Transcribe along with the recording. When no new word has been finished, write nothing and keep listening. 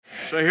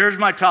So here's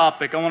my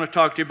topic. I want to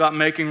talk to you about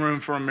making room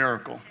for a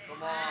miracle.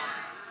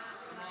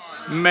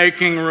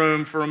 Making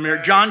room for a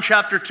miracle. John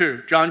chapter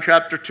 2. John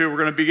chapter 2. We're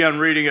going to begin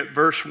reading at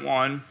verse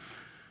 1.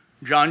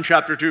 John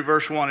chapter 2,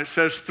 verse 1. It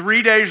says,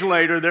 3 days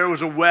later, there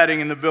was a wedding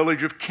in the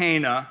village of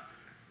Cana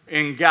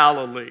in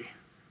Galilee.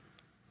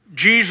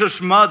 Jesus'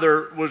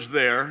 mother was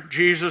there.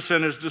 Jesus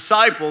and his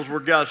disciples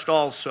were guests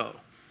also.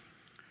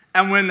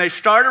 And when they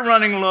started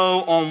running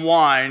low on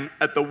wine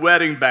at the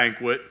wedding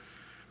banquet,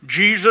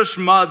 Jesus'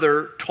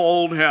 mother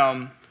told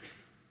him,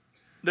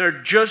 they're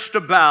just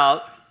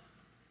about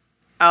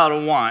out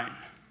of wine.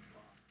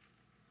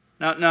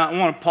 Now I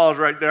want to pause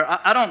right there.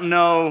 I don't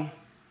know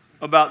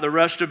about the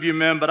rest of you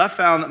men, but I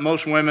found that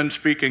most women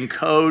speak in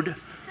code.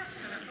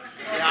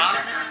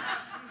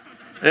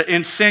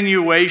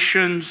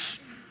 Insinuations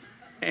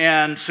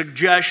and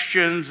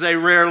suggestions, they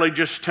rarely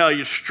just tell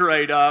you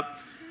straight up.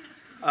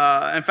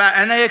 In fact,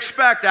 and they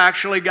expect,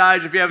 actually,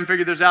 guys, if you haven't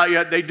figured this out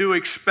yet, they do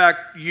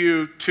expect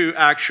you to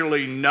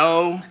actually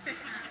know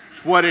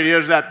what it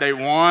is that they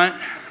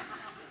want.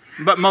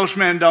 But most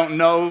men don't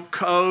know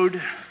code.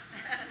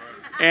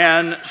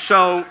 And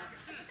so,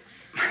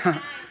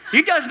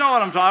 you guys know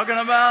what I'm talking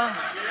about?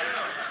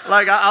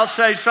 Like, I'll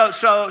say, so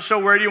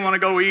where do you want to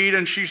go eat?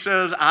 And she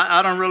says,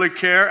 I don't really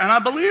care. And I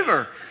believe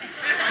her.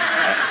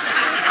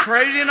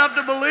 Crazy enough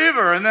to believe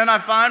her. And then I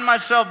find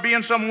myself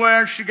being somewhere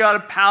and she got a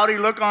pouty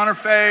look on her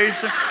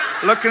face,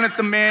 looking at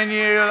the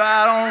menu.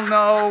 I don't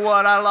know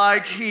what I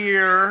like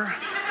here.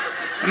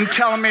 And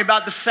telling me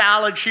about the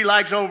salad she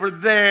likes over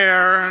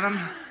there. And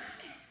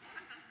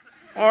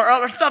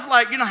or stuff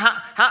like,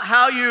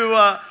 how you,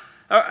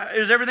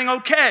 is everything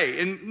okay?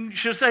 And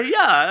she'll say,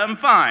 yeah, I'm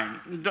fine.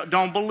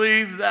 Don't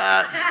believe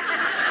that.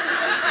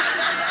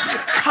 It's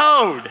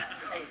code.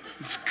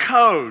 It's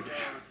code.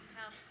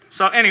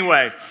 So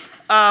anyway,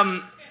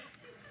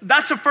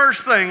 that's the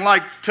first thing,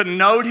 like, to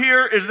note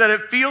here is that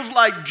it feels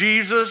like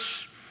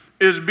Jesus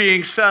is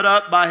being set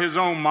up by his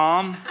own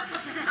mom.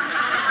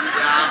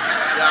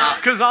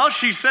 Because all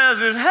she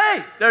says is,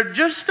 hey, they're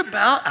just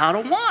about out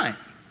of wine.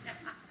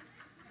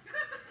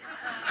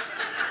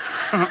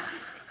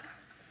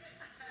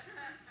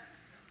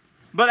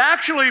 But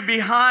actually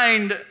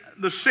behind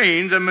the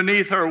scenes and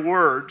beneath her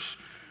words,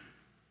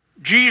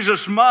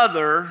 Jesus'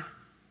 mother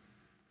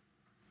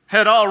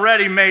had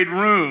already made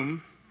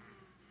room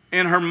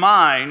in her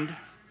mind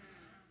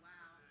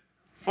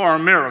for a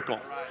miracle.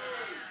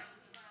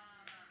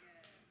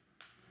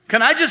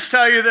 Can I just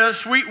tell you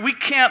this? We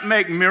can't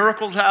make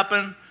miracles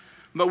happen,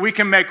 but we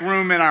can make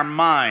room in our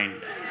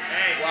mind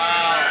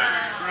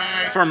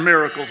for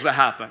miracles to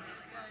happen.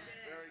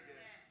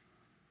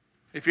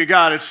 If you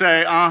got it,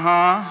 say,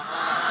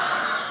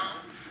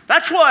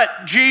 That's what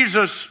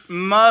Jesus'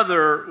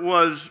 mother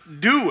was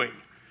doing.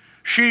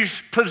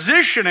 She's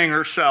positioning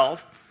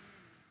herself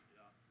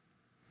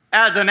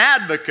as an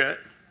advocate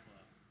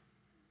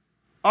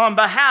on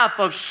behalf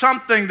of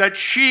something that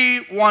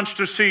she wants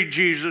to see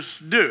Jesus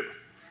do.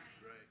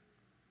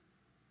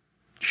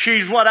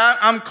 She's what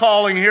I'm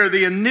calling here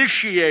the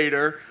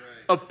initiator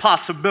of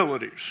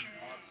possibilities.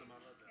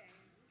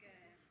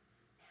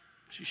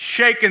 She's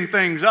shaking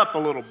things up a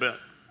little bit,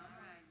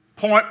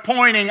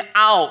 pointing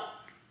out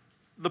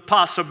the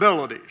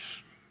possibilities.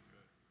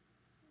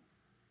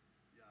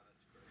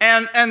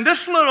 And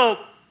this little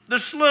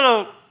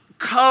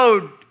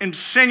code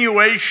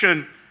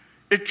insinuation,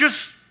 it's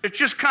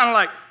just kind of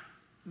like,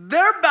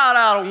 they're about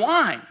out of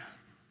wine.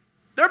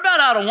 They're about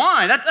out of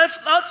wine. That's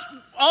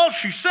all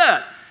she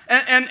said.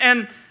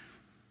 And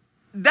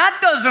that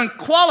doesn't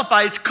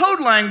qualify. It's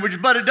code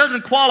language, but it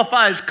doesn't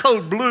qualify as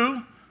code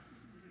blue.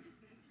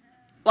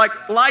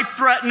 Like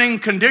life-threatening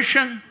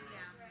condition.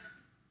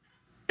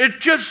 It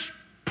just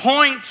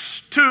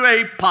points to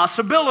a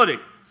possibility.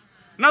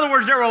 In other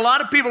words, there were a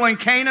lot of people in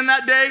Canaan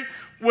that day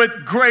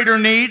with greater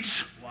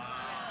needs.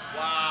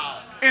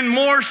 In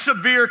more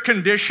severe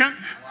condition,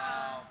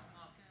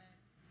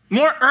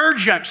 more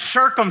urgent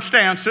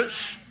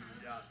circumstances,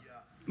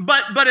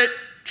 but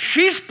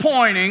she's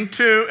pointing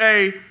to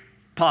a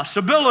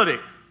possibility.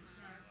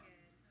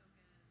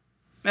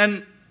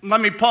 And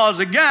let me pause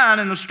again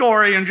in the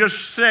story and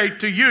just say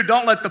to you,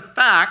 don't let the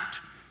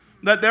fact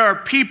that there are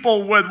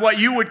people with what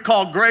you would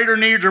call greater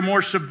needs or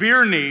more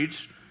severe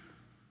needs,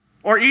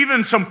 or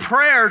even some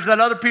prayers that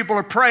other people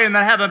are praying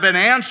that haven't been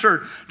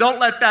answered, don't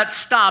let that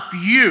stop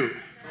you.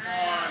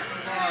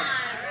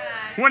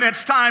 When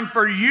it's time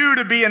for you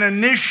to be an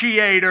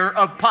initiator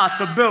of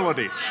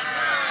possibilities.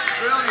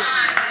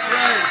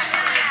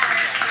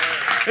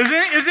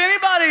 Is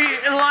anybody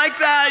like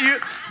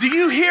that? Do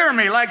you hear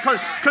me? Like,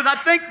 because I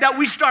think that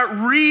we start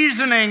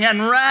reasoning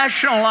and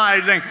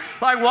rationalizing.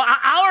 Like, well,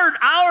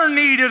 our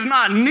need is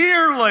not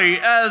nearly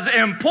as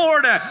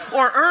important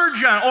or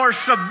urgent or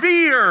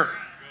severe.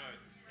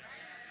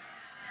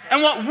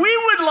 And what we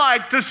would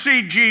like to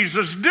see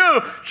Jesus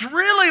do,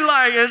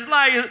 it's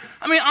like,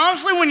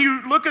 honestly, when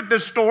you look at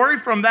this story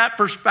from that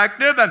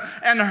perspective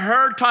and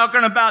her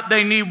talking about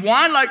they need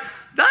wine, like,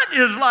 that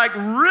is like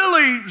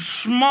really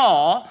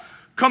small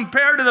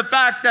compared to the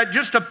fact that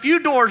just a few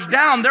doors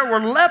down there were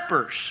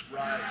lepers.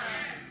 Right.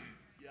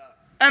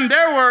 And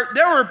there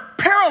were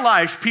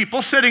paralyzed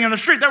people sitting in the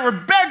street. There were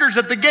beggars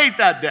at the gate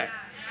that day.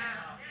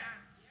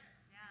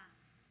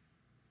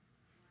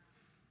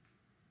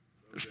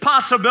 There's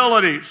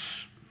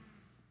possibilities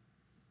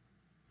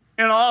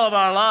in all of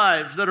our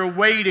lives that are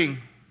waiting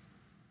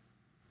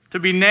to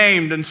be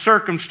named and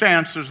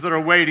circumstances that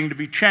are waiting to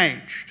be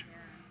changed.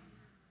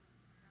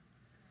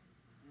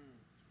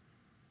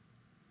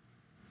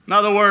 In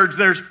other words,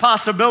 there's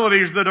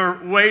possibilities that are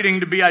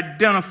waiting to be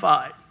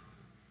identified,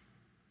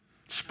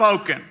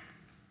 spoken.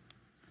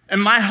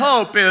 And my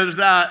hope is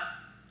that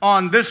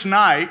on this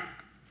night,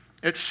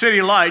 at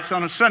City Lights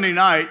on a Sunday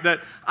night, that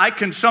I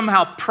can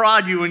somehow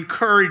prod you,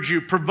 encourage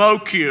you,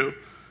 provoke you,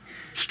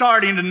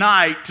 starting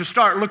tonight, to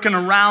start looking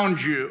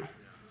around you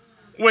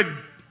with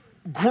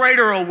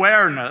greater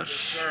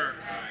awareness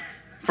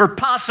for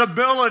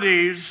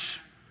possibilities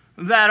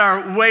that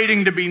are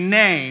waiting to be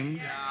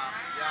named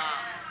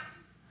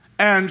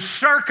and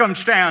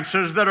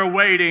circumstances that are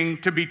waiting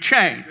to be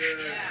changed.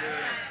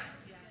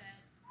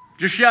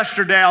 Just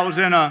yesterday, I was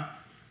in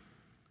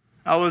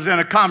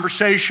a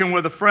conversation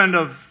with a friend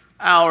of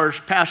ours,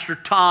 Pastor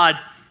Todd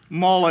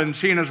Mullins.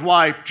 He and his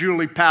wife,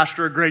 Julie,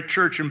 pastor a great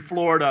church in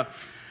Florida.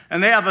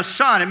 And they have a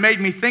son. It made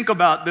me think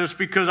about this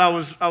because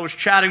I was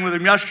chatting with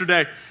him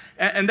yesterday.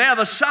 And they have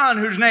a son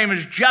whose name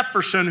is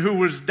Jefferson, who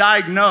was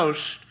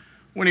diagnosed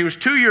when he was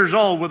 2 years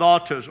old with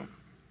autism.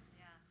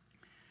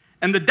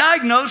 And the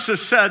diagnosis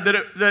said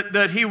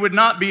that he would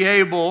not be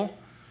able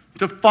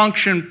to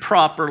function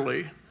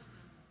properly.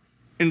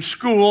 In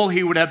school,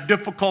 he would have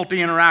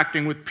difficulty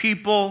interacting with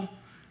people.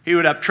 He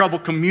would have trouble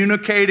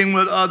communicating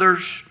with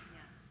others.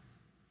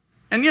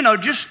 And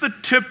just the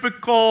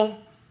typical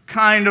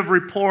kind of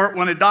report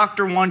when a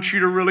doctor wants you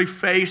to really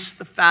face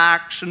the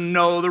facts and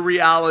know the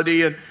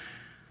reality. And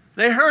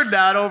they heard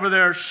that over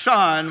their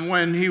son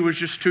when he was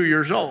just 2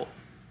 years old.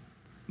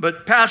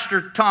 But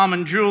Pastor Tom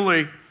and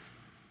Julie,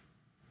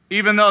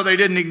 even though they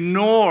didn't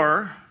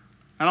ignore,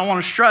 and I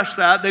want to stress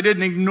that, they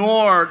didn't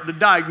ignore the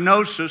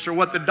diagnosis or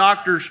what the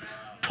doctors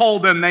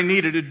told them they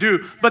needed to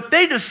do, but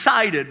they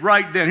decided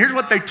right then, here's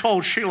what they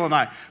told Sheila and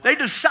I. They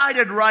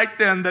decided right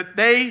then that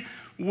they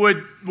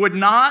would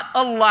not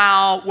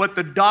allow what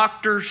the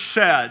doctor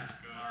said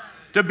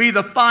to be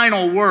the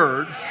final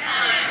word.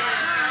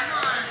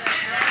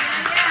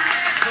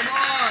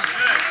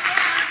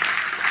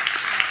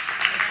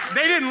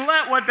 They didn't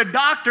let what the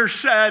doctor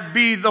said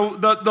be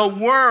the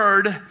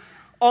word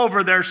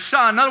over their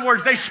son. In other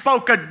words, they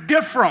spoke a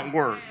different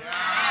word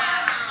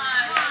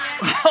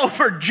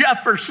over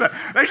Jefferson.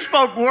 They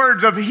spoke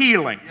words of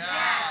healing.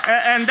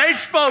 And they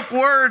spoke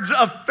words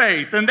of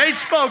faith. And they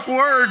spoke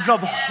words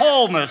of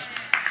wholeness.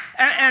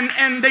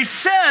 And they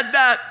said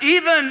that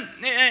even,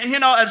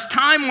 as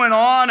time went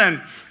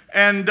on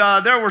and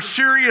there were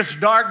serious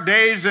dark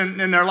days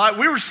in their life.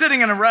 We were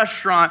sitting in a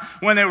restaurant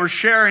when they were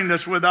sharing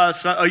this with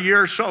us a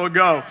year or so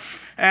ago.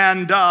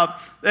 And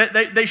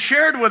they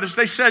shared with us,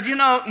 they said,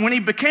 when he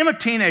became a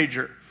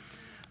teenager,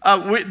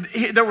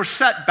 there were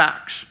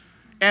setbacks.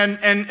 And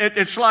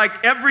it's like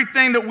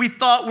everything that we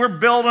thought we're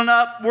building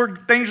up,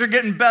 things are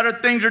getting better,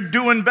 things are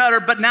doing better,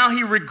 but now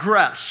he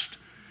regressed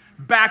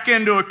back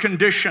into a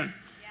condition.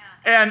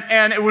 Yeah.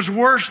 And it was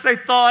worse, they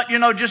thought,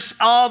 just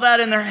all that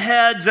in their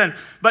heads.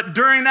 But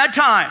during that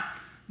time,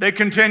 they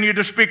continued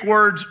to speak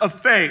words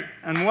of faith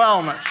and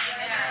wellness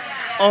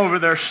over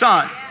their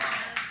son.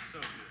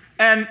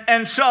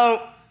 And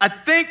so I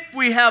think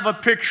we have a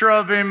picture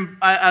of him.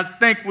 I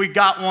think we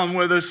got one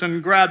with us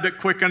and grabbed it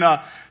quick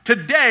enough.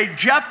 Today,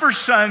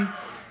 Jefferson,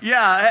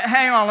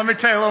 hang on, let me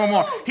tell you a little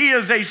more. He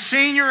is a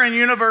senior in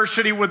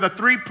university with a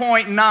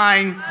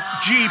 3.9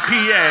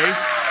 GPA.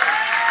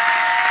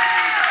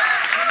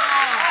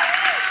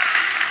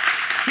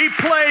 He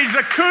plays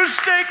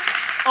acoustic,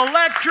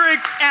 electric,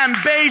 and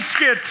bass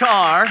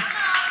guitar.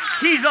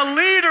 He's a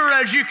leader,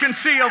 as you can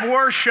see, of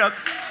worship.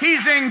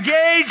 He's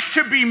engaged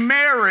to be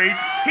married.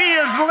 He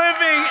is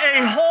living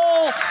a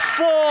whole,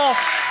 full,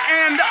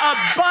 and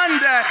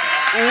abundant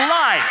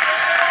life.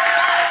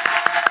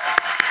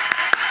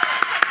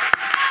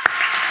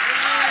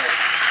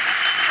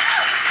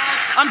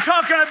 I'm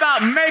talking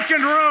about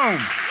making room.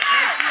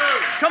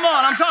 Come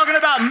on, I'm talking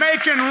about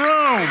making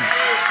room.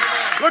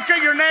 Look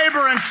at your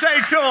neighbor and say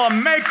to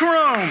him, make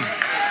room.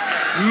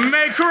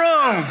 Make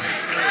room.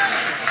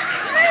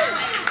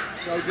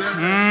 So good.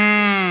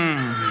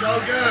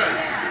 So good.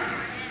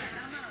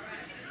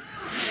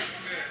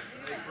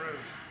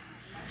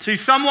 See,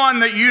 someone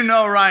that you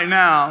know right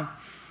now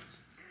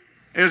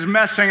is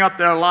messing up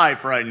their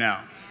life right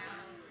now.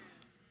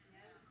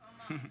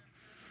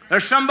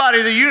 There's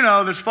somebody that you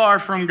know that's far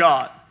from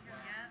God.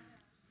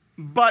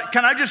 But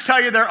can I just tell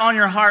you, they're on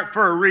your heart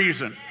for a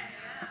reason.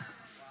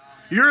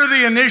 You're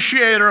the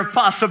initiator of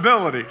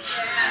possibilities.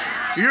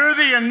 You're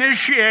the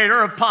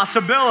initiator of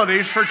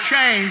possibilities for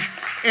change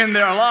in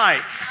their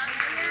life.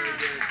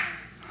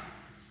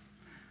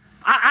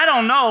 I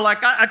don't know, I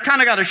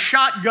kind of got a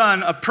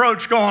shotgun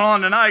approach going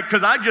on tonight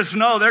because I just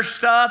know there's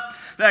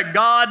stuff that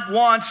God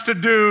wants to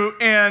do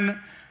in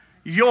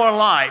your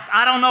life.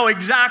 I don't know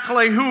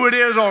exactly who it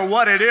is or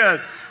what it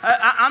is.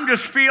 I'm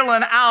just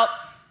feeling out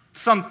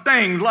some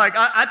things. Like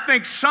I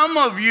think some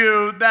of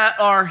you that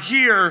are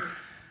here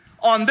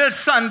on this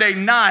Sunday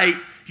night,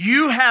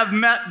 you have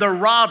met the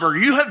robber.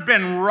 You have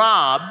been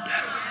robbed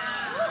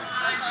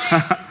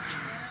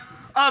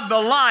of the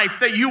life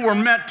that you were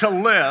meant to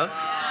live.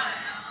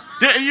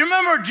 You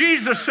remember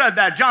Jesus said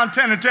that, John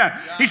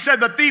 10:10. He said,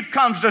 the thief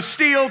comes to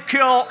steal,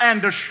 kill,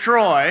 and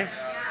destroy.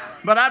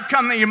 But I've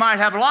come that you might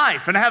have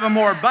life and have it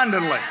more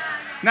abundantly.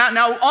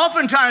 Now,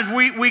 oftentimes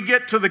we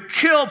get to the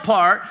kill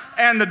part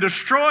and the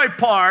destroy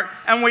part,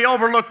 and we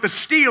overlook the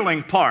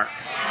stealing part.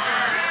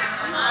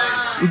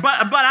 But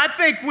I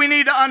think we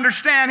need to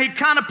understand, he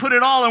kind of put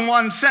it all in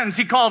one sentence.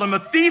 He called him a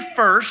thief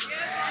first,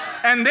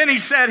 and then he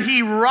said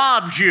he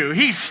robs you.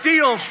 He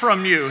steals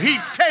from you. He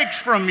takes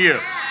from you.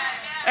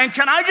 And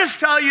can I just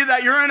tell you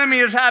that your enemy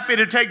is happy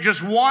to take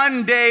just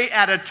one day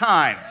at a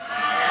time?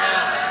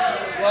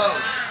 Whoa.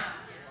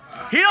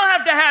 He don't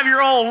have to have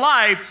your whole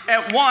life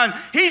at one.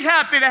 He's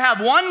happy to have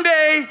one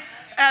day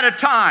at a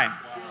time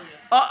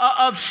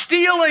of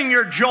stealing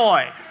your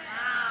joy,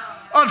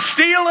 of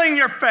stealing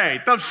your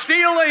faith, of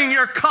stealing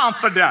your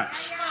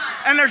confidence.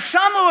 And there's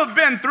some who have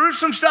been through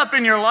some stuff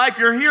in your life.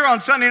 You're here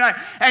on Sunday night,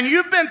 and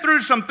you've been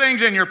through some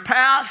things in your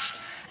past.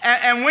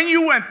 And when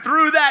you went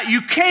through that,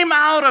 you came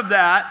out of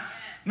that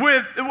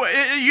with,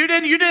 you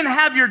didn't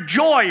have your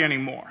joy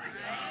anymore.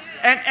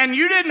 And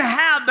you didn't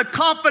have the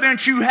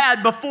confidence you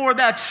had before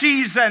that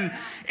season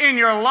in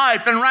your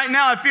life. And right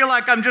now I feel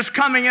like I'm just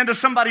coming into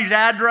somebody's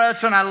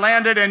address and I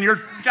landed in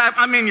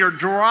I'm in your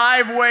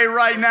driveway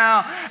right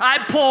now. I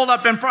pulled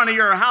up in front of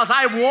your house.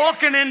 I'm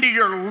walking into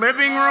your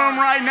living room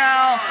right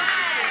now.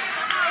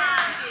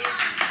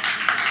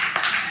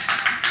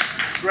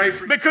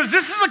 Great. Because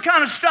this is the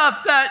kind of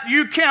stuff that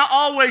you can't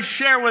always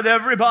share with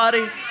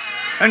everybody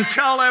and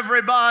tell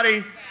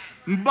everybody.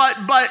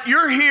 But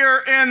you're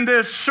here in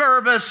this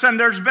service, and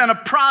there's been a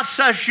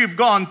process you've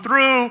gone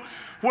through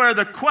where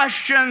the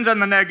questions and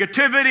the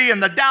negativity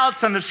and the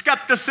doubts and the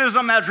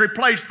skepticism has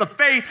replaced the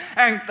faith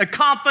and the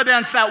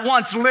confidence that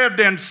once lived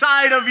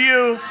inside of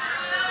you.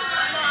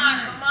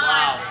 Come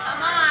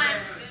on.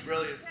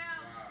 Brilliant.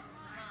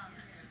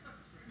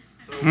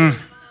 So good.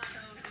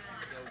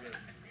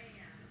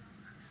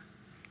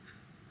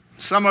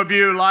 Some of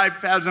you,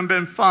 life hasn't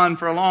been fun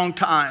for a long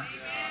time.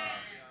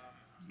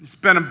 It's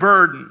been a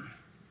burden.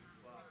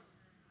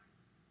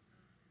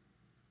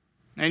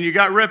 And you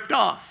got ripped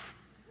off.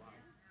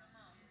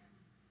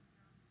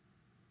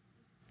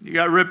 You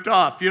got ripped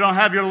off. You don't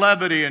have your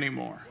levity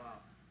anymore.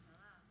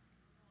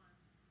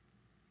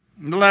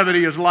 And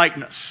levity is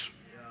lightness.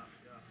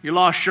 You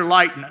lost your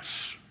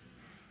lightness.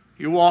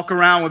 You walk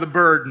around with a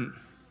burden.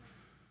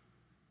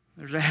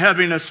 There's a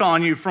heaviness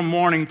on you from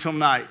morning till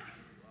night.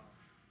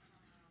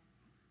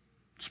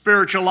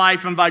 Spiritual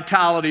life and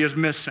vitality is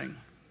missing.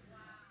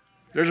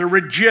 There's a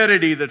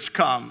rigidity that's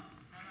come.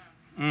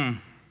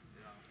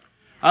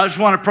 I just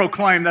want to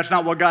proclaim that's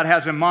not what God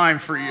has in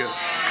mind for you.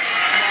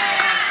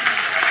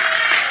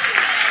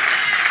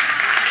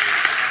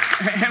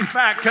 In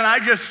fact, can I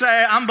just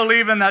say, I'm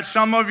believing that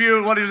some of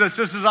you, what is this?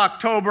 This is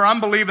October. I'm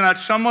believing that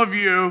some of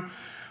you,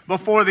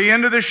 before the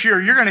end of this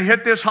year, you're going to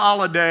hit this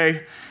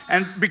holiday,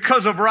 and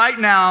because of right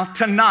now,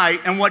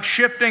 tonight, and what's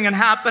shifting and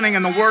happening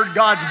and the word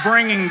God's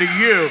bringing to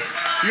you,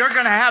 you're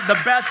going to have the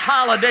best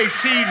holiday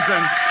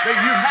season that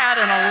you've had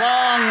in a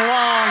long,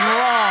 long,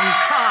 long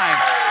time.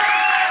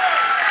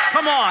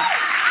 Come on.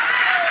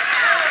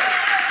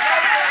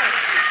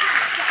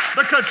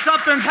 Because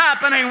something's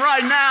happening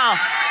right now,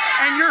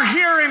 and you're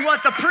hearing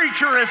what the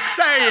preacher is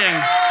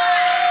saying.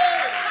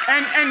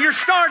 And you're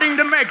starting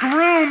to make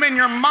room in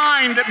your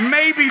mind that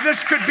maybe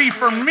this could be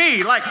for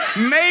me. Like,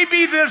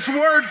 maybe this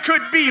word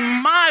could be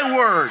my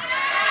word.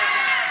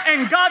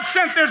 And God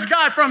sent this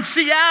guy from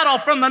Seattle,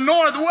 from the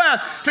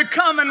Northwest, to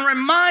come and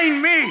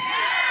remind me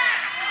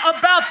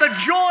about the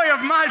joy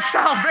of my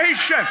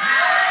salvation.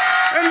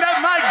 And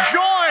that my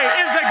joy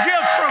is a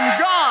gift from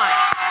God.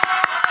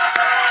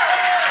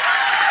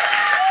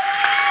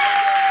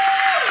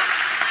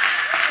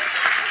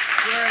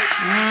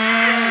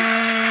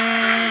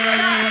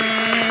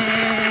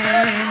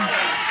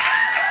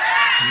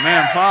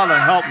 Man, Father,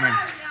 help me.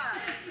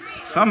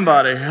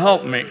 Somebody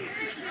help me.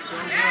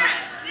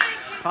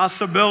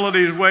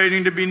 Possibilities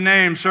waiting to be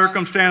named,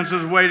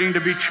 circumstances waiting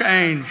to be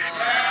changed.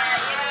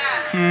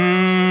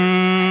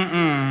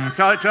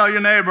 Tell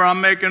your neighbor, I'm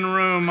making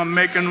room, I'm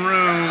making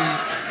room.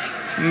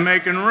 I'm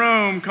making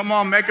room. Come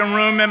on, making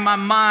room in my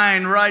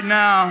mind right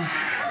now.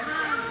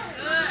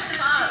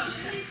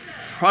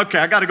 Okay,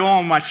 I got to go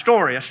on with my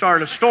story. I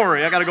started a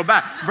story. I got to go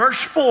back.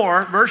 Verse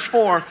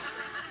 4.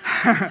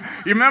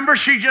 You remember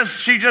she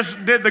just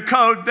did the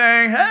code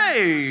thing.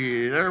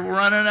 Hey, they're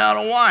running out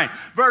of wine.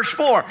 Verse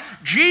 4.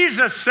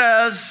 Jesus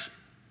says,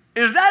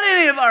 "Is that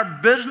any of our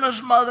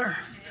business, mother?"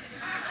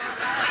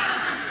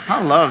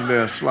 I love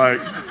this.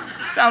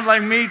 Sounds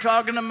like me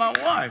talking to my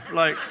wife.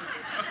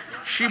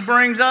 She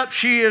brings up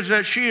she is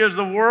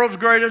the world's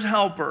greatest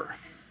helper.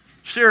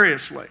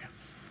 Seriously.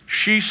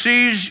 She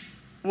sees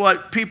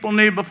what people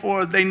need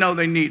before they know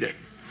they need it.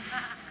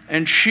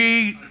 And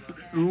she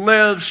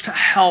lives to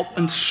help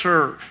and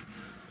serve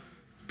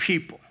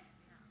people.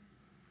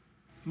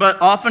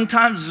 But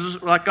oftentimes,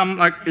 I'm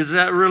like, is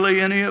that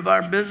really any of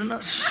our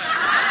business?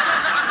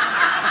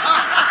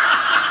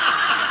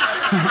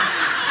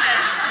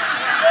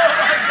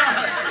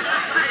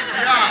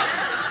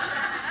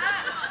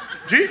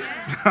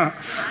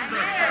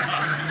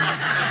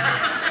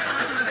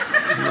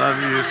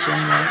 Love you so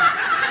much.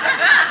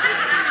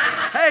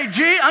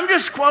 Hey, I'm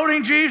just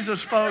quoting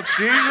Jesus, folks.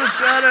 Jesus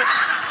said it.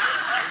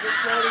 Just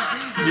quoting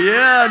Jesus.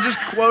 Yeah, just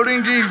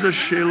quoting Jesus,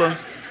 Sheila.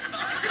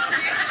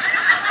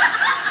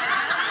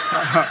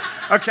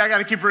 Okay, I got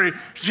to keep reading.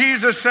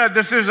 Jesus said,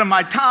 this isn't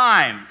my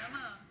time.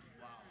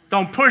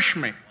 Don't push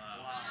me.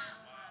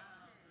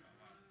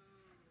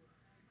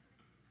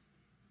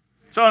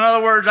 So in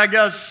other words, I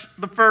guess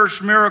the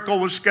first miracle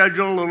was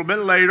scheduled a little bit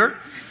later.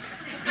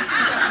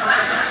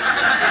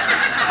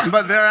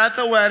 But they're at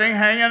the wedding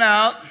hanging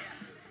out,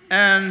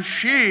 and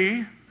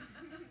she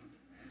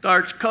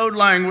starts code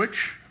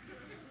language.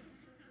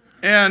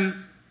 And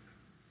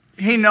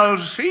he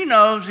knows,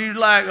 he's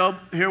like, oh,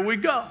 here we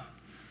go.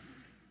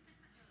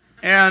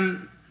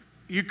 And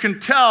you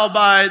can tell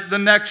by the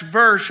next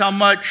verse how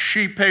much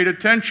she paid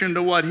attention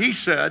to what he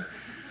said.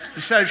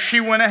 It says she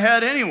went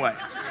ahead anyway.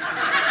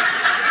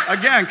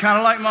 Again, kind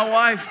of like my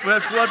wife,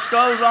 that's what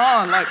goes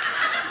on. Like,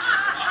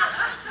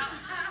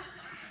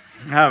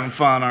 having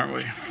fun, aren't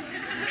we?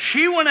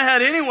 She went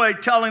ahead anyway,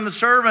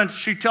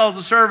 she tells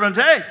the servants,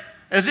 hey,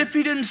 as if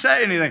he didn't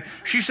say anything.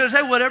 She says,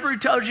 hey, whatever he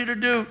tells you to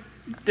do,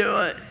 do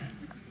it.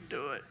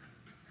 Do it.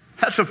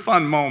 That's a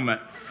fun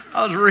moment.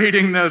 I was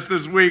reading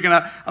this week, and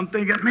I'm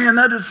thinking, man,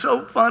 that is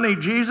so funny.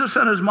 Jesus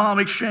and his mom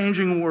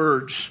exchanging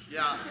words.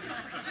 Yeah.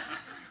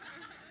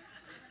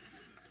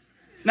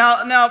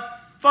 Now,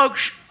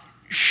 folks,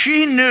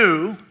 she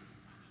knew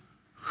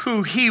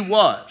who he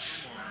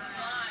was.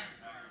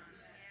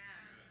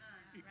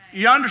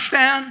 You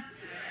understand?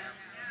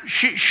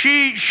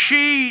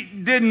 She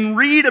didn't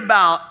read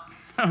about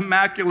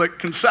Immaculate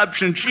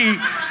Conception. She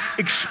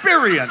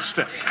experienced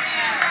it.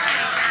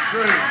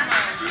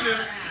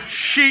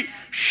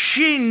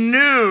 She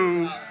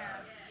knew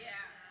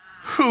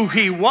who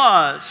he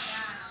was,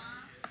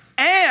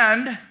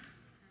 and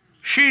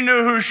she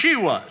knew who she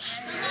was.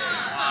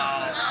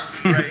 Wow.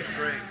 Great.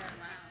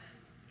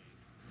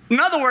 In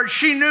other words,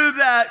 she knew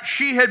that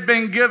she had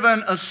been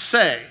given a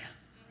say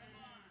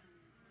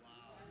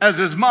as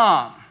his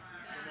mom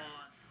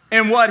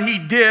in what he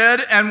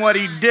did and what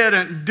he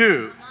didn't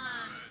do.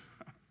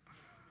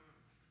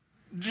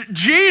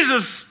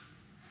 Jesus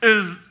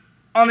is,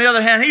 on the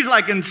other hand, he's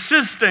like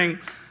insisting,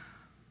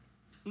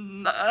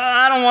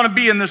 I don't want to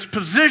be in this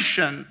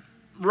position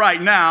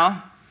right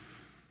now,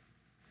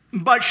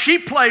 but she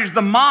plays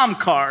the mom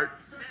card.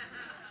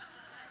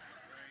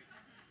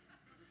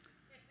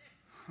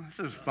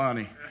 This is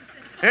funny.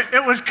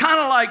 It was kind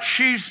of like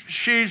she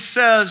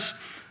says,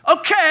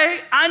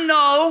 okay, I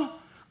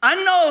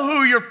know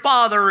who your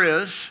father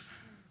is,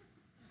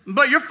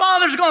 but your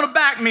father's going to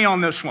back me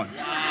on this one.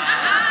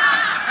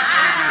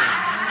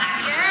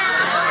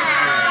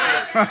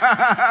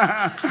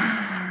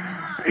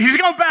 He's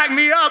going to back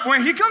me up.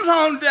 When he comes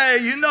home today,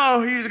 you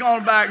know he's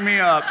going to back me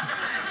up.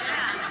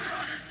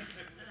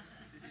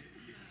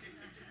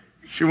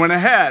 She went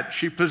ahead.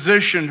 She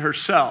positioned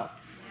herself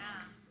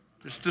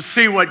just to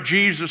see what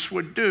Jesus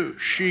would do.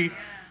 She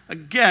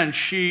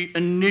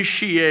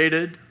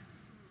initiated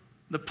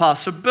the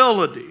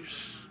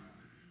possibilities.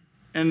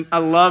 And I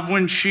love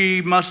when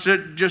she must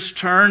have just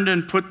turned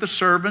and put the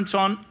servants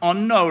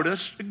on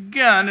notice.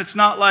 Again, it's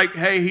not like,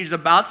 hey, he's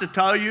about to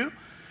tell you.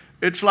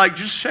 It's like,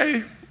 just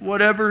say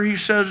whatever he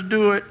says,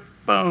 do it.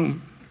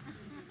 Boom.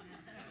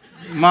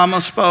 Mama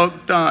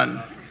spoke,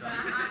 done.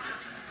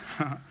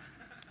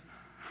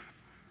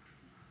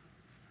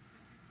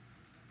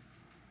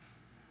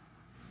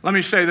 Let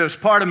me say this.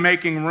 Part of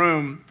making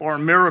room for a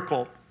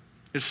miracle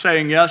is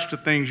saying yes to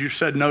things you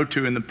said no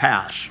to in the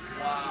past.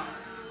 Wow.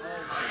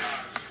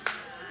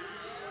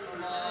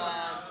 Come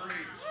on,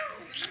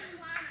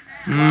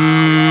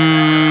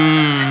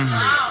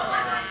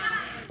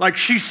 Like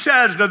she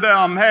says to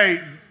them,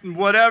 hey,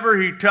 whatever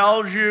he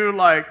tells you,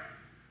 like,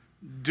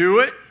 do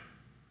it.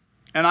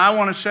 And I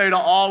want to say to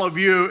all of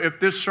you, if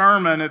this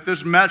sermon, if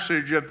this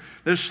message,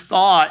 if this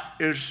thought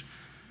is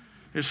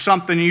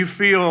something you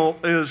feel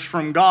is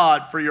from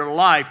God for your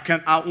life,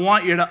 I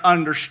want you to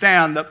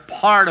understand that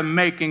part of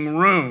making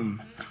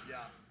room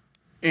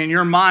in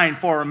your mind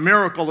for a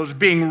miracle is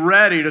being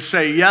ready to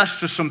say yes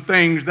to some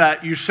things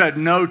that you said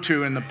no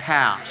to in the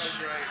past.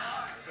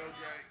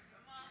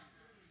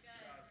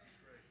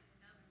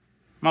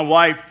 My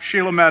wife,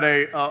 Sheila, met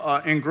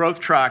in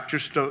Growth Track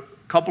just a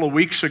couple of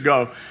weeks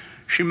ago.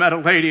 She met a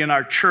lady in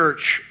our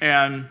church,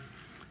 and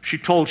she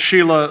told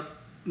Sheila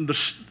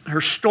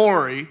her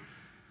story.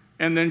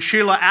 And then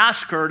Sheila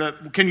asked her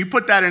can you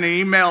put that in an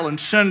email and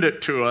send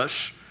it to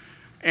us?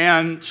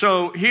 And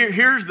so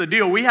here's the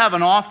deal. We have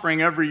an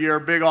offering every year, a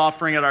big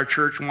offering at our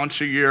church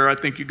once a year. I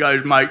think you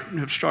guys might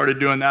have started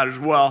doing that as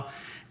well.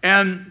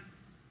 And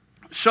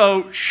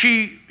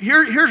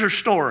here's her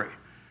story.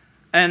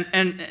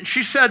 And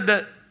she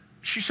said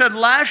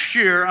last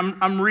year,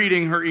 I'm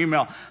reading her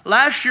email.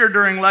 Last year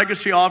during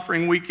Legacy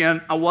Offering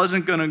Weekend, I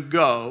wasn't going to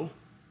go.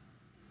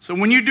 So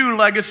when you do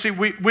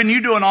when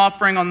you do an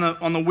offering on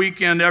the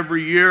weekend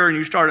every year and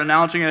you start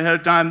announcing it ahead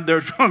of time,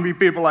 there's going to be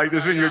people like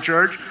this in your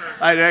church.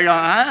 Like they go,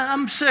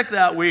 I'm sick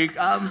that week.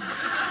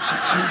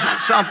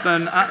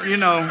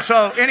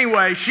 So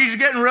anyway, she's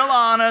getting real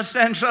honest,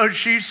 and so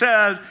she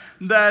says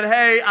that,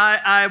 hey,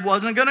 I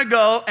wasn't going to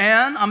go,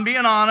 and I'm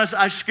being honest,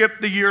 I skipped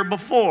the year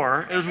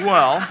before as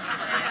well.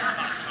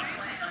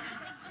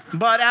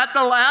 But at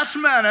the last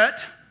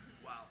minute,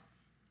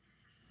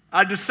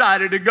 I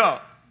decided to go.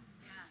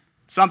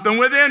 Something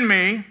within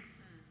me,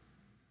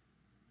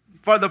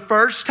 for the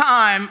first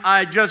time,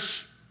 I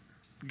just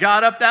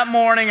got up that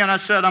morning and I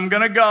said, I'm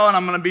going to go and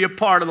I'm going to be a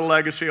part of the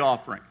Legacy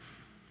Offering.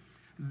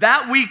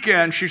 That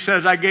weekend, she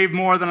says, I gave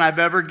more than I've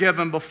ever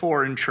given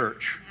before in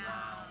church.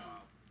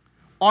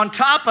 Wow. On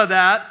top of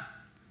that,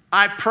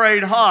 I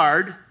prayed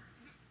hard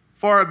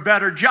for a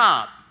better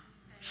job,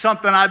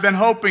 something I've been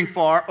hoping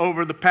for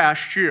over the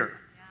past year.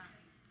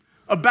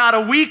 About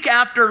a week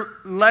after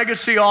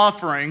Legacy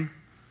Offering,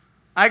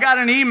 I got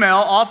an email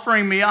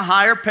offering me a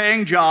higher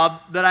paying job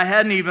that I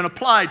hadn't even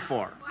applied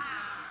for.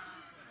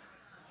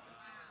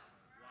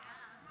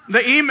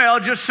 The email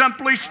just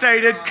simply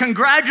stated,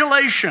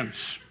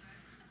 congratulations.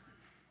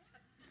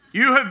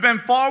 You have been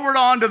forward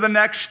on to the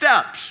next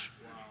steps.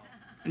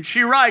 And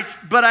she writes,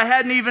 but I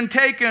hadn't even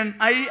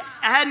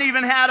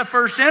had a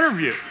first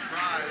interview.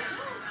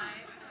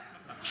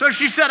 So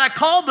she said, I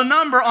called the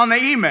number on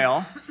the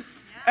email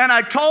and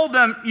I told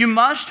them, you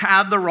must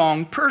have the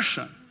wrong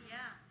person.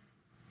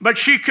 But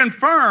she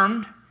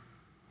confirmed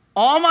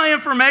all my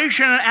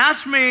information and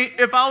asked me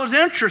if I was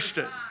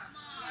interested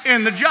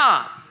in the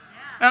job.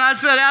 And I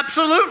said,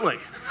 absolutely.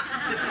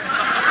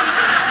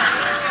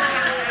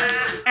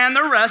 And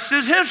the rest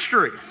is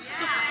history.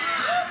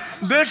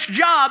 This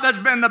job has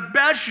been the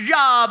best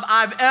job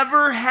I've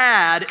ever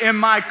had in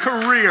my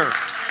career.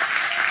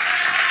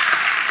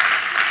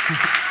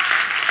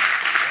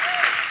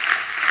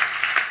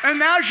 And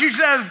now she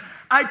says,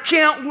 I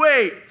can't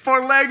wait for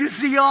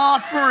Legacy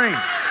Offering.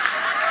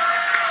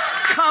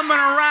 Coming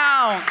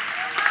around.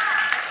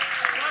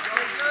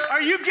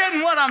 Are you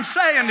getting what I'm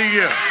saying to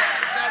you?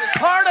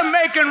 Part of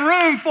making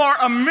room for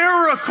a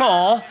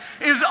miracle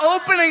is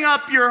opening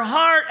up your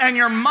heart and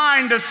your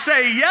mind to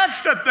say yes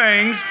to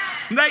things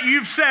that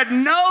you've said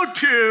no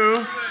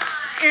to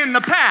in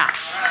the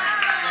past.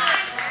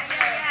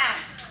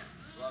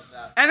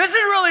 And this is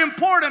really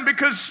important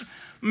because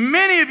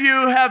many of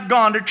you have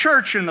gone to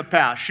church in the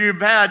past.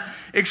 You've had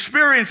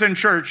experience in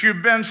church.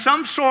 You've been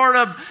some sort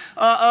of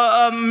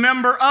a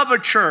member of a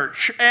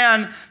church.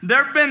 And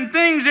there have been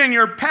things in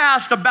your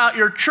past about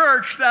your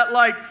church that,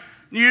 like,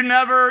 you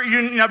never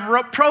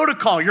wrote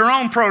protocol, your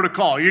own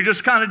protocol. You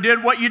just kind of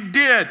did what you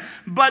did.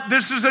 But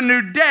this is a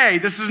new day.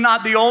 This is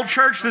not the old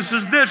church. This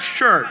is this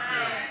church.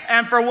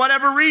 And for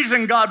whatever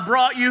reason, God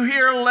brought you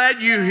here,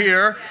 led you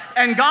here.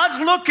 And God's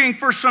looking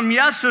for some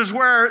yeses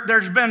where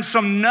there's been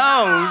some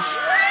no's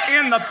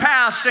in the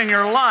past in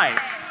your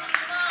life.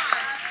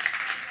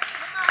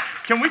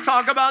 Can we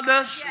talk about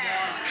this?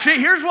 See,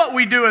 here's what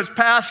we do as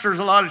pastors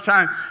a lot of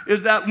time,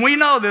 is that we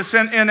know this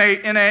in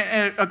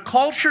a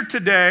culture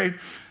today.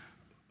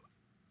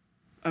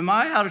 Am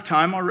I out of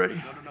time already?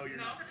 No, you're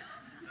not.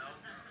 No.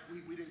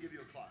 We didn't give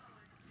you a clock.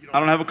 I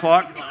don't have a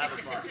clock? You don't have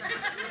a clock.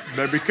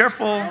 Better be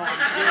careful. No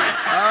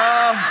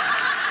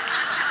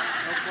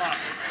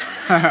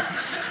clock.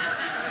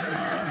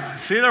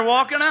 See, they're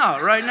walking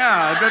out right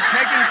now. They're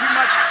taking too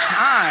much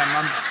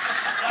time.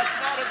 That's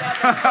not about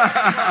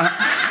that.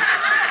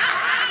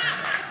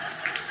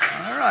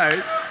 All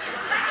right.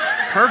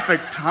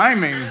 Perfect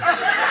timing.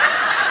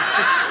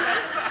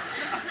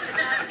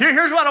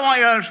 Here's what I want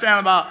you to understand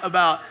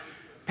about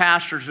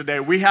pastors today.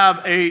 We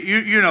have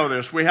you know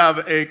this, we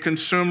have a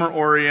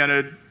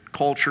consumer-oriented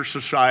culture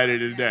society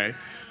today.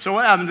 So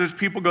what happens is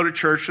people go to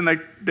church and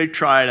they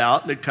try it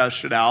out, they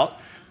test it out,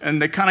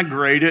 and they kind of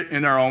grade it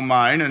in their own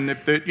mind. And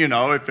if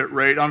it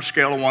rate on a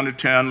scale of 1 to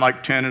 10,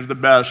 like 10 is the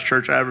best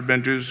church I've ever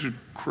been to, this is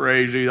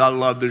crazy, I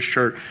love this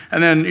church.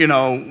 And then,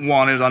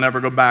 1 is I'll never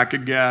go back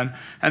again.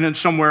 And then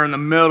somewhere in the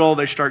middle,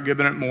 they start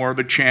giving it more of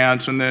a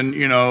chance. And then,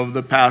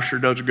 the pastor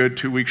does a good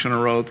 2 weeks in a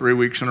row, 3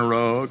 weeks in a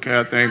row. Okay,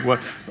 I think,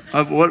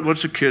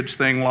 what's the kids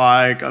thing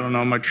like? I don't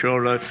know, my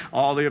children,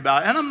 all the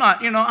about. And I'm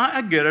not,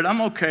 I get it, I'm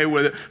okay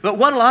with it. But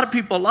what a lot of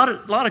people, a lot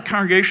of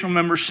congregational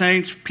members,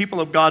 saints, people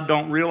of God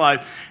don't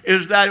realize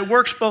is that it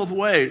works both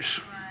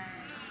ways.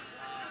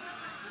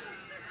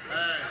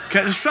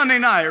 Okay, it's Sunday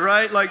night,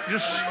 right? Like,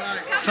 just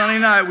Sunday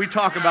night, we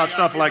talk about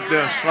stuff like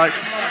this. Like,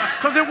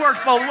 because it works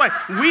both ways.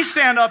 We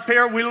stand up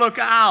here, we look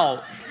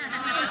out.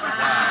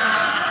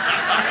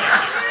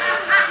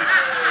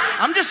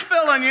 I'm just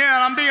filling you in,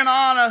 I'm being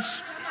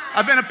honest.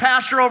 I've been a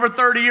pastor over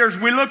 30 years.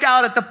 We look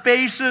out at the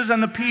faces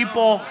and the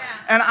people,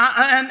 and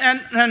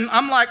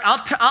I'm like,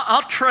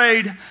 I'll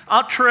trade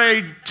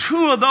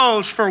 2 of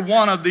those for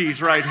 1 of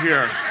these right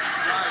here.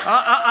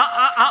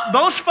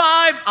 Those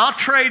 5, I'll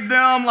trade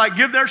them, like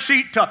give their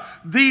seat to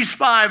these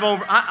 5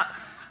 over.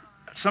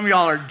 Some of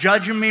y'all are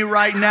judging me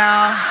right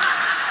now.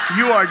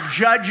 You are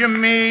judging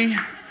me.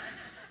 You're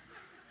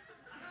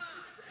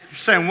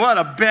saying, what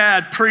a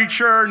bad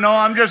preacher. No,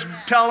 I'm just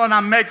telling,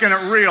 I'm making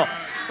it real.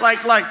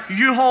 Like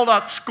you hold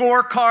up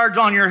scorecards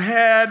on your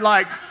head,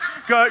 like,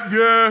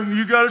 yeah,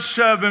 you got a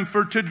 7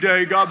 for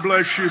today. God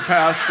bless you,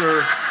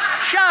 Pastor.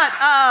 Shut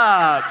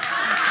up.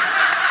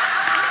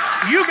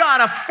 You got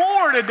a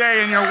 4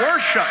 today in your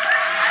worship.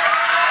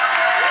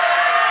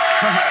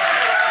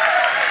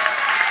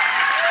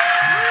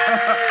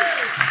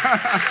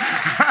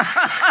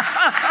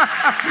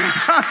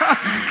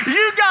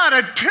 You got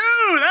a 2.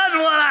 That's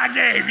what I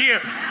gave you.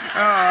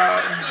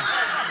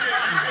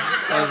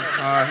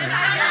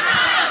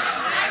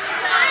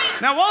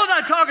 Now, what was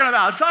I talking about?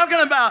 I was talking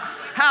about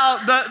how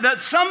that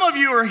some of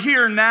you are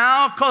here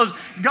now because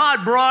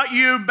God brought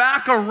you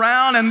back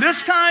around, and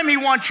this time He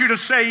wants you to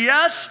say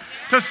yes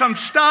to some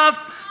stuff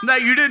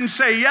that you didn't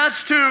say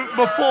yes to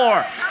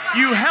before.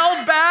 You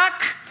held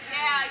back.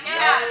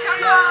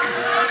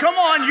 Come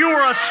on, you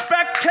were a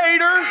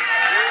spectator.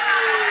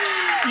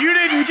 You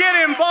didn't get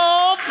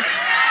involved.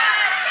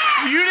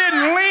 You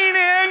didn't lean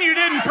in. You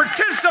didn't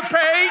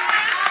participate.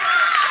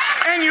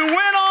 And you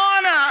went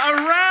on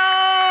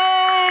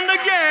around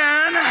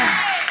again.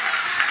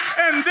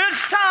 And this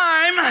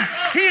time,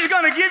 He's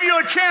going to give you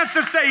a chance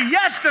to say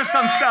yes to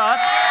some stuff.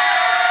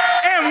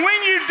 And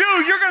when you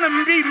do, you're going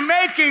to be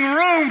making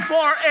room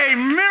for a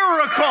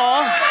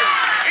miracle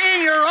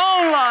in your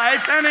own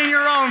life and in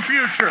your own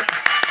future.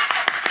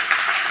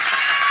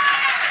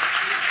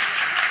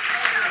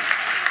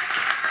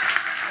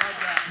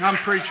 I'm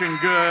preaching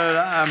good.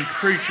 I'm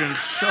preaching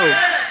so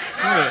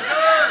good.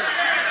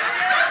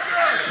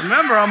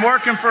 Remember, I'm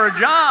working for a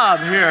job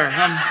here.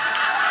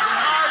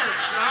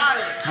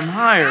 I'm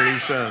hired, he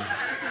says.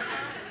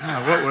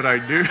 What would I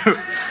do?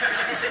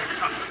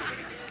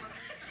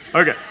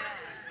 Okay.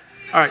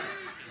 All right.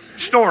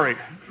 Story,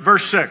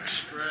 verse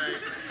 6.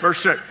 Verse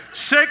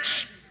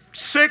 6.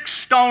 Six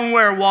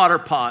stoneware water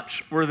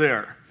pots were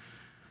there.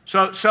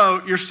 So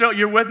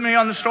you're with me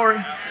on the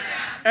story?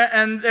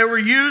 And they were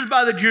used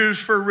by the Jews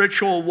for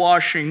ritual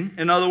washing.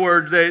 In other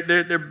words,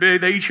 they're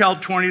big. They each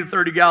held 20 to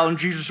 30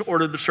 gallons. Jesus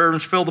ordered the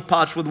servants fill the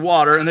pots with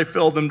water, and they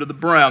filled them to the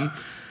brim.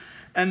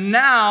 And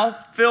now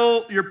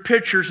fill your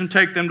pitchers and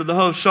take them to the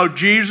host. So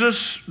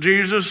Jesus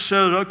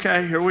said,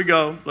 okay, here we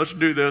go. Let's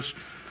do this.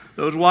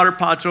 Those water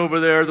pots over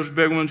there, those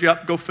big ones,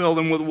 yep, go fill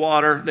them with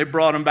water. They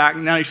brought them back.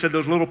 And now he said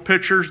those little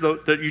pitchers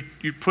that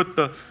you put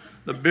the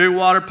big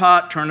water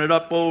pot, turn it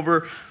up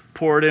over,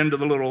 pour it into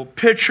the little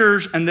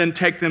pitchers, and then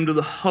take them to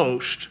the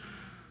host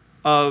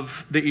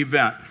of the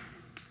event.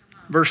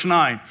 Verse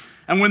 9.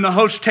 And when the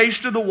host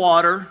tasted the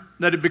water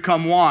that had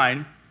become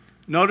wine,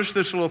 notice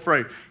this little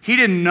phrase. He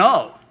didn't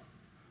know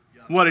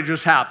what had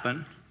just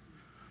happened,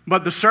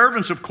 but the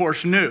servants, of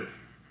course, knew.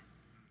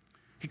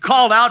 He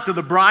called out to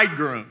the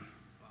bridegroom,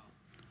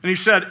 and he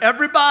said,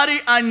 everybody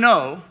I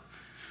know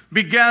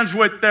begins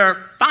with their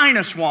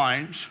finest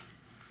wines,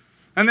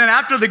 and then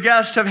after the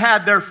guests have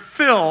had their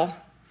fill,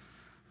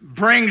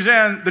 brings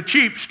in the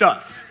cheap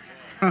stuff.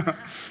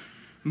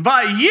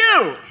 But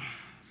you,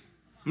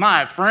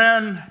 my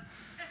friend,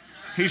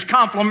 he's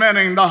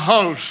complimenting the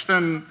host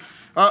and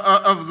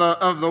of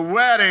the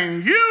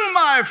wedding. You,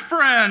 my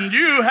friend,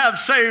 you have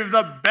saved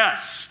the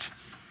best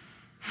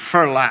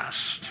for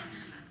last.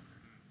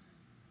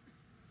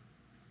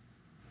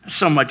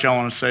 So much I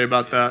want to say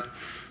about that.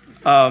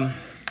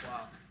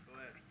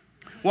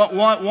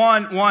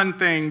 One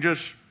thing,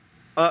 just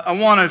I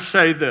want to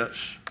say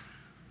this,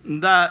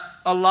 that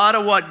a lot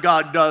of what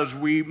God does,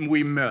 we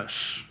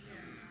miss.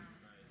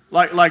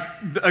 Like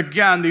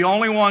again, the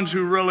only ones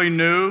who really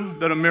knew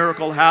that a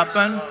miracle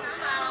happened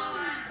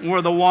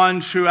were the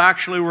ones who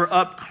actually were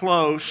up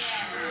close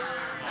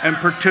and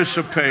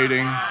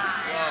participating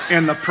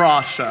in the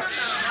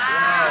process.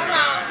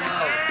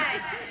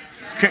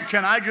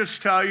 Can I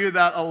just tell you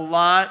that a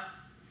lot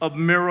of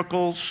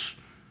miracles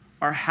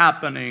are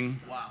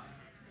happening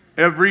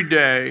every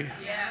day,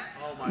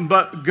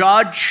 but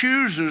God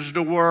chooses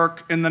to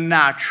work in the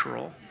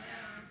natural.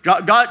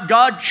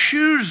 God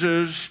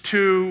chooses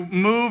to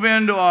move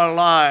into our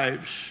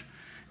lives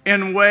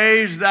in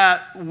ways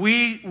that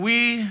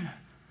we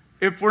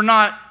if we're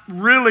not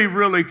really,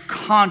 really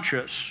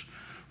conscious,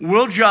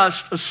 we'll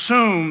just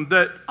assume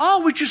that,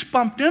 oh, we just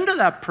bumped into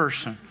that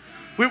person.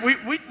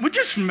 We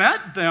just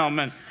met them,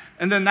 and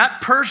then that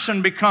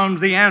person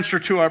becomes the answer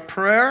to our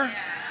prayer,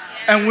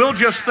 and we'll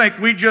just think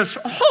we just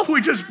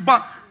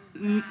bumped,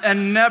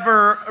 and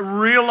never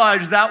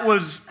realize that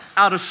was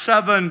out of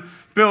 7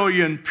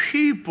 billion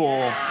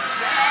people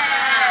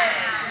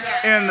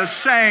in the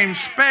same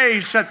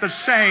space at the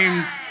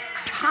same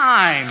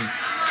time.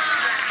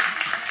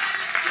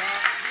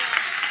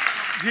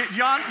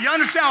 You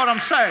understand what I'm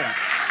saying?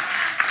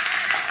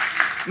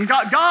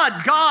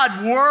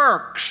 God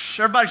works.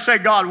 Everybody say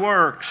God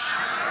works.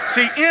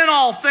 See, in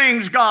all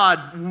things,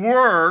 God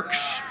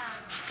works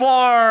for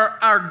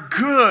our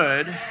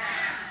good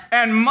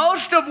And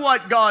most of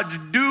what God's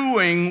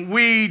doing,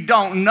 we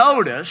don't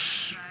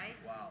notice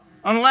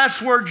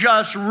unless we're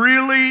just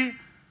really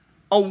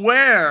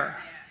aware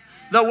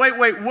that,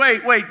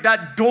 wait,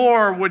 that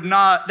door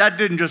that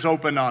didn't just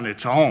open on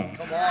its own.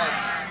 Come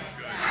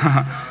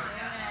on.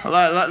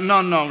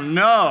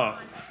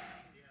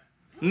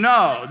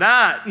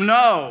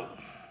 No.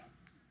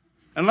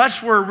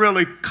 Unless we're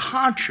really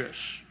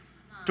conscious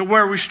to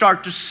where we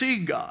start to see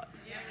God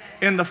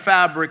in the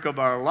fabric of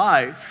our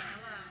life,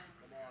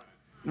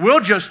 we'll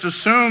just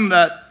assume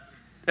that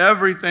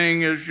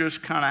everything is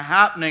just kind of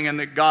happening and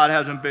that God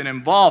hasn't been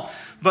involved.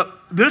 But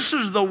this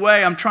is the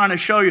way I'm trying to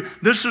show you.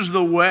 This is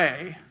the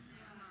way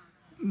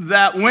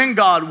that when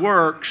God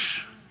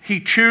works, He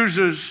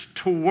chooses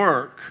to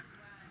work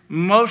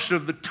most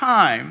of the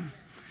time,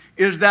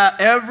 is that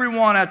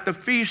everyone at the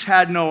feast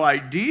had no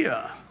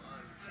idea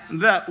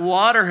that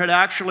water had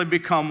actually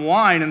become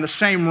wine in the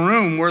same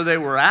room where they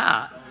were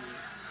at.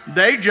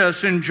 They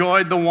just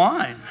enjoyed the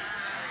wine.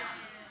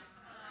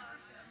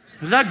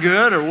 Is that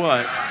good or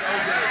what?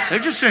 They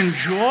just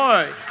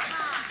enjoy.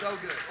 So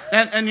good.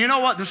 And you know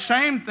what? The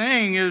same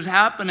thing is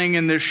happening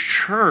in this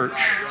church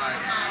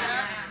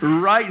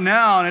right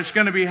now, and it's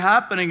going to be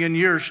happening in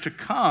years to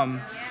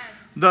come.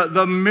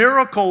 The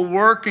miracle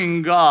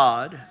working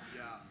God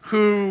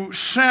who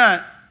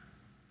sent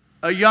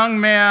a young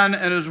man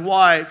and his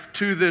wife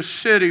to this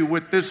city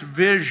with this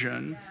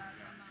vision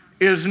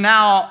is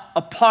now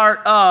a part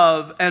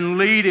of and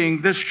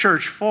leading this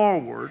church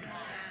forward.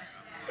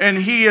 And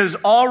He has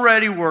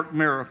already worked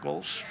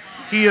miracles.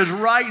 He is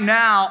right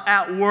now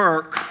at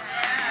work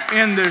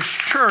in this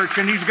church,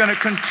 and He's going to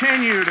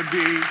continue to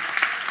be.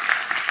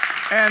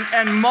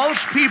 And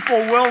most people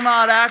will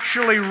not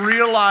actually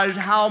realize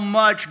how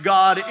much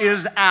God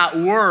is at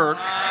work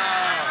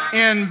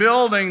in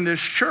building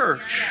this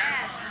church.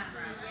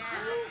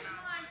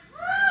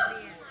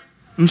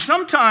 And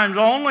sometimes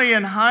only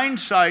in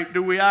hindsight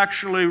do we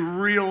actually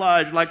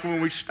realize, like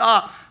when we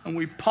stop and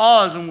we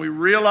pause and we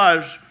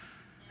realize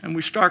and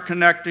we start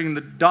connecting the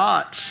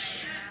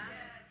dots,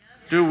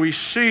 do we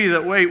see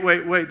that, wait,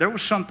 there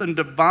was something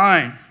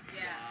divine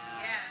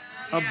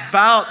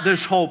about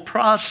this whole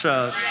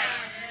process.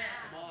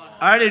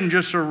 I didn't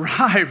just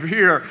arrive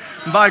here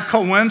by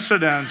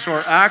coincidence or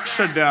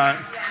accident.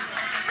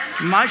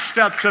 My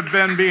steps have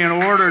been being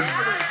ordered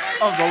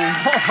of the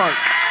Lord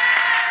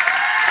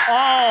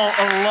all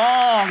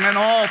along and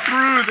all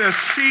through this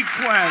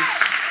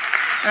sequence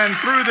and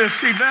through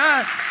this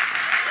event.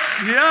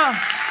 Yeah.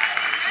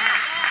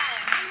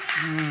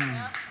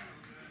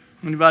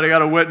 Anybody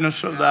got a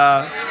witness of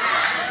that?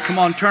 Come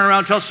on, turn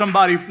around, tell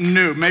somebody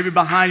new, maybe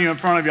behind you, in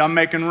front of you. I'm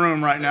making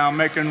room right now. I'm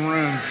making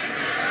room.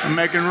 I'm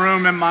making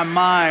room in my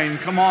mind.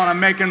 Come on, I'm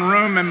making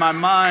room in my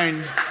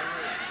mind.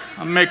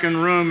 I'm making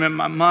room in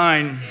my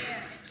mind.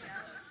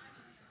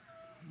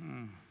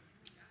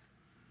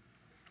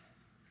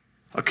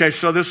 Okay,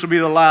 so this will be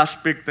the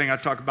last big thing I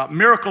talk about.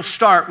 Miracles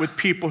start with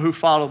people who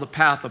follow the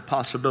path of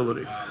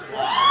possibility.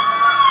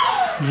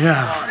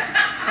 Yeah.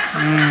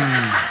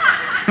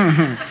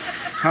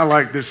 I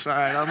like this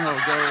side. I'm going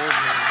to go over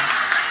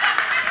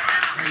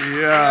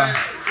there. Yeah.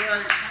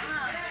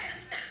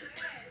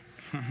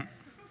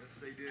 Yes,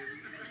 they did.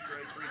 This is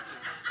great preaching.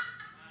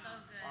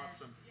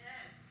 Awesome.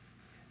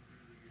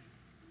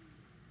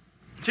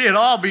 See, it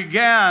all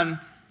began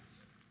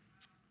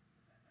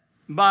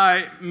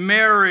by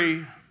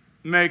Mary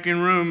making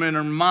room in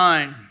her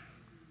mind.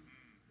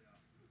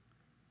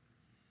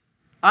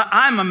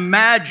 I'm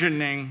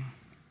imagining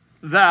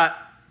that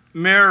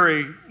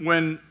Mary,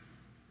 when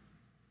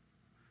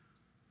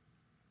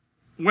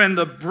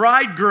the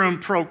bridegroom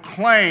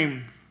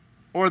proclaimed,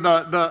 or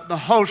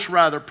the host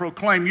rather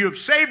proclaimed, "You have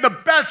saved the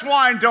best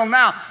wine till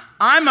now,"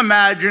 I'm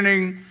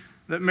imagining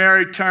that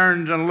Mary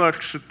turns and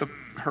looks at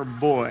her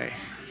boy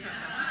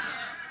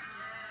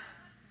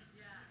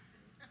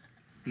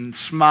and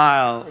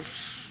smiles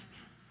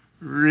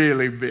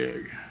really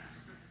big,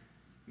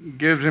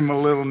 gives him a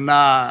little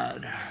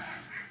nod.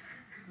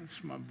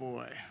 "That's my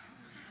boy.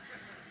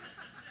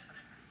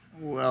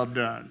 Well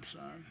done,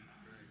 son."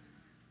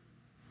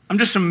 I'm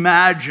just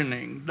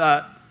imagining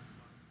that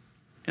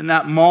in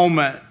that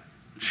moment,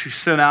 she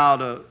sent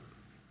out a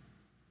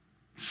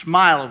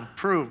smile of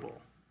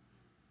approval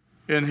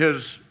in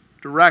his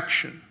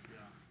direction.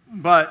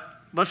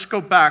 But let's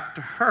go back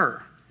to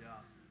her,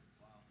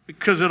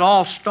 because it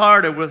all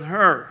started with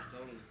her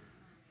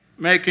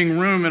making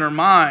room in her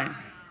mind,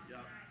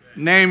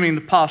 naming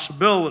the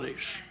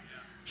possibilities.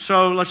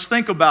 So let's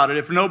think about it.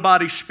 If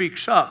nobody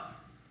speaks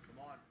up,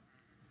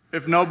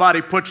 if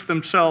nobody puts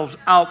themselves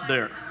out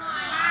there,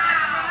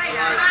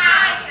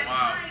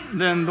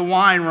 then the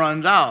wine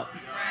runs out.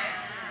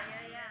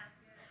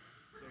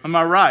 Am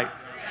I right?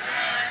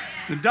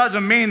 It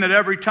doesn't mean that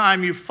every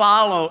time you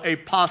follow a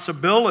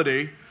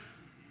possibility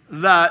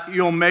that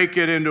you'll make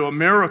it into a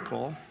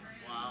miracle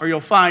or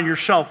you'll find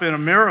yourself in a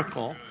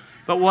miracle.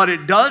 But what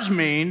it does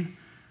mean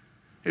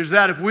is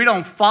that if we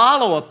don't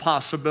follow a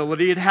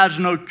possibility, it has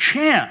no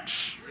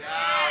chance.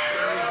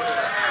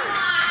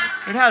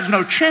 It has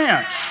no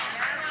chance.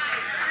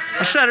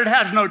 I said it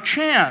has no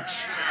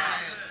chance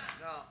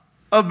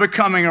of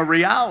becoming a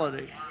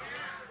reality.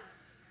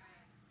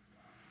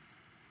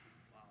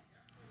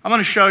 I'm going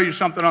to show you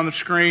something on the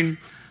screen,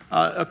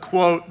 a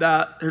quote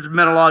that has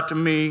meant a lot to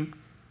me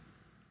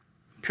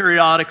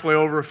periodically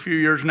over a few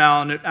years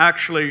now, and it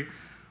actually,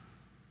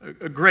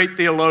 a great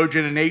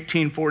theologian in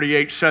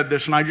 1848 said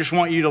this, and I just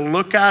want you to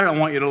look at it. I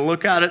want you to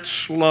look at it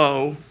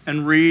slow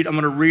and read. I'm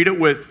going to read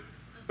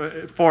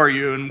it for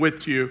you and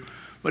with you.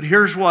 But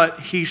here's what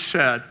he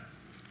said.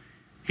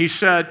 He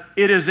said,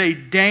 "It is a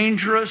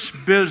dangerous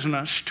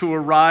business to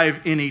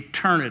arrive in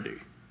eternity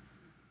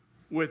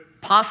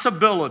with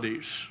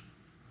possibilities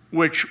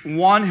which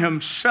one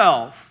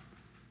himself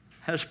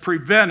has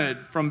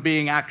prevented from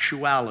being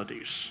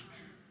actualities."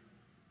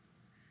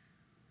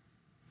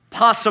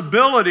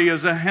 Possibility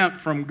is a hint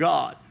from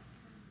God.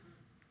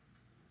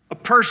 A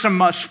person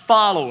must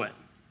follow it.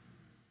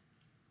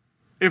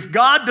 If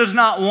God does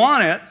not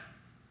want it,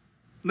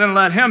 then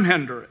let him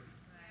hinder it.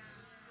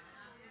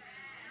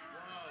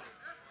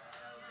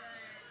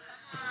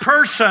 The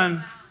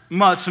person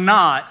must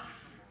not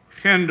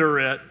hinder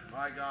it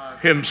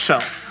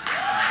himself.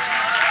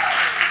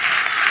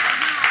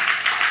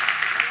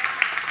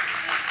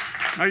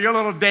 Are you a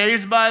little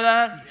dazed by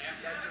that?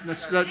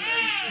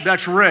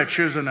 That's rich,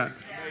 isn't it?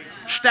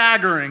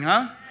 Staggering,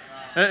 huh?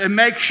 It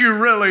makes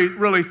you really,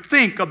 really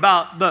think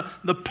about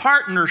the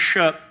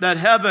partnership that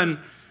heaven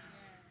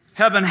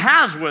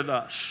has with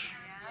us.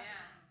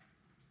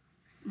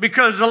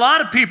 Because a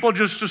lot of people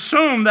just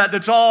assume that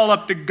it's all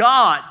up to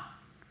God.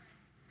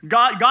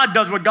 God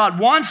does what God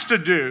wants to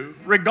do,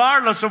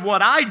 regardless of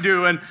what I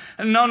do. And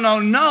no.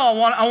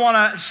 I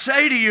want to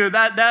say to you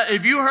that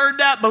if you heard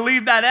that,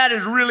 believe that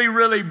is really,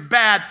 really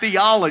bad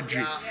theology.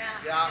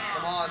 Yeah,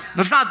 come on.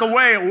 That's not the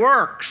way it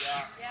works.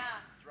 Yeah.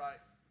 That's right.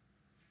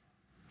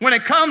 When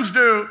it comes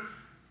to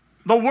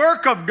the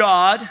work of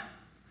God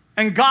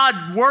and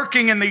God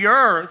working in the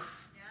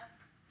earth,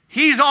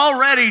 He's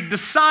already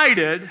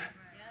decided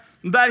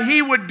that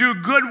He would do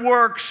good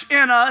works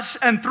in us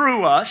and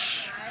through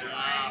us.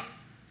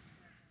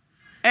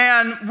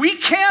 And we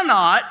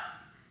cannot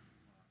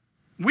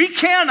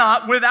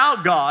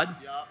without God.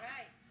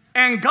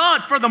 And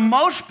God, for the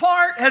most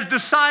part, has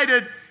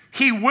decided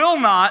He will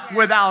not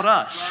without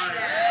us.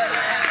 That's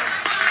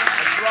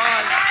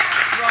right.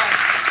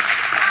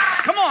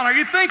 Come on, are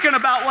you thinking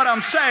about what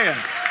I'm saying?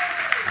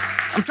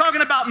 I'm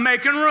talking about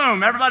making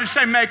room. Everybody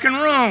say making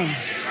room.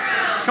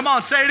 Come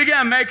on, say it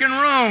again, making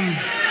room.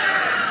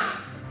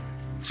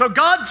 So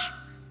God's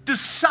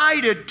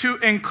decided to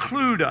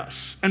include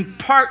us and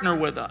partner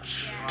with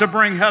us to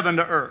bring heaven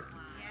to earth.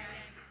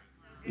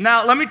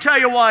 Now, let me tell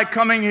you why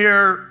coming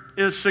here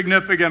is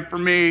significant for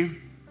me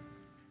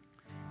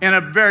in a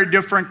very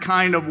different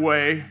kind of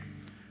way.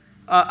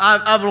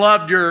 I've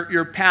loved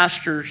your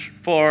pastors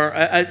for,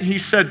 he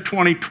said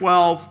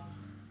 2012,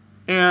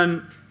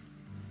 and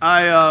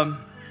I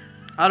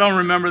don't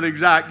remember the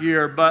exact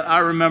year, but I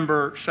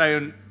remember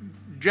saying,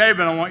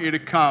 "Jabin, I want you to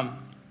come."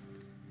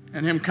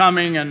 And him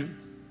coming, and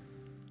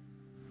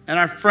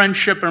our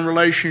friendship and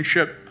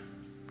relationship,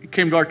 he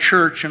came to our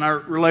church, and our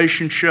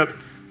relationship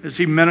as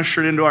he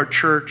ministered into our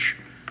church,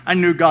 I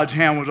knew God's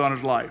hand was on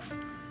his life.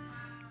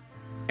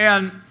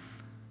 And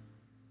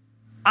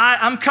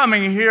I'm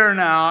coming here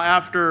now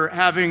after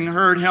having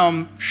heard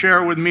him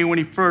share with me when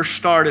he first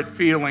started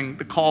feeling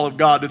the call of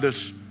God to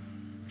this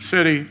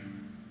city,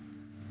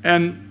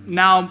 and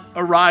now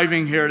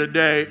arriving here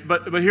today.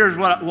 But here's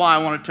why I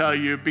want to tell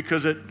you,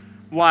 because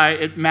why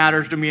it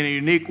matters to me in a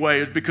unique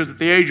way is because at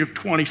the age of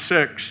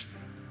 26,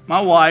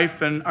 my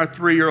wife and our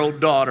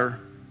 3-year-old daughter,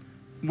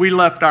 we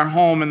left our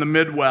home in the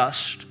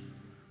Midwest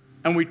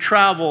and we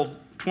traveled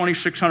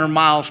 2,600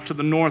 miles to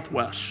the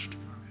Northwest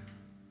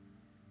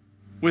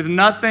with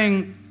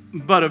nothing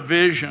but a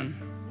vision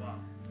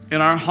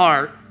in our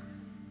heart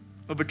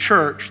of a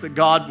church that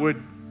God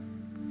would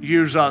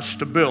use us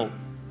to build.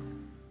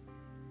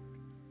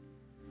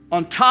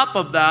 On top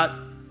of that,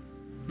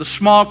 the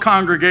small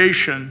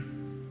congregation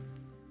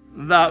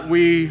that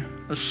we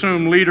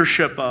assumed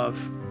leadership of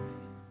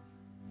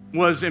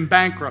was in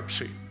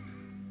bankruptcy.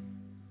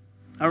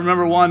 I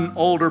remember one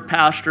older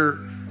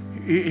pastor,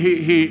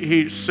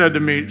 he said to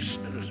me,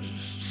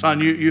 "Son,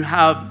 you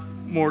have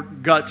more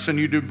guts than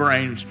you do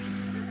brains.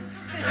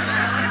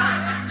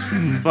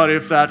 But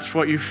if that's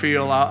what you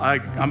feel,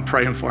 I'm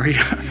praying for you."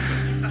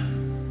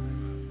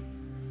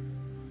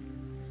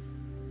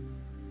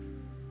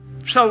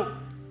 So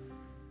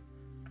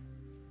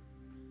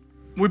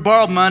we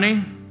borrowed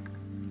money.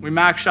 We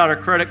maxed out our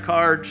credit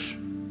cards.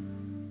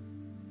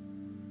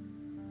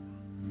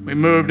 We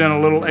moved in a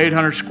little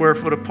 800 square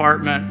foot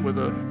apartment with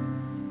the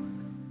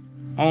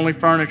only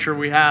furniture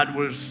we had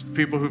was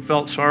people who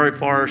felt sorry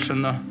for us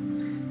and the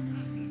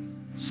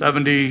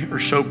 70 or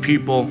so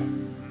people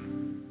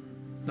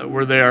that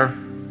were there,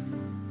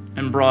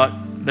 and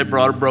they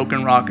brought a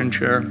broken rocking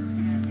chair.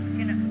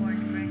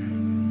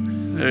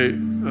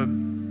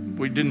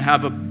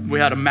 We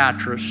had a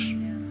mattress,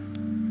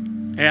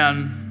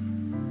 and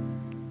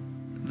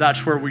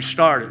that's where we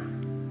started.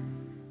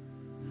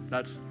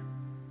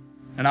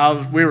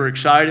 And we were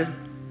excited.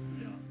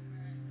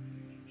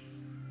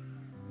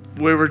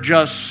 We were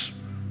just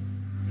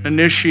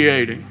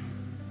initiating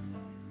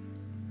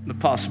the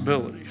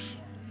possibilities.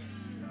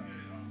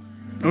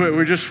 We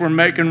were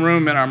making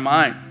room in our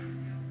mind.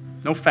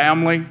 No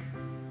family.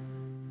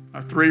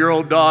 Our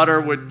 3-year-old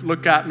daughter would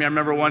look at me. I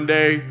remember one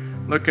day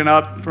looking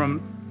up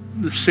from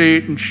the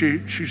seat, and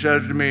she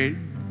says to me,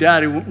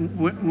 "Daddy,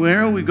 when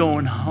are we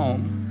going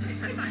home?"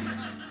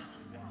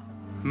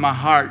 My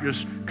heart,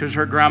 just because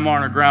her grandma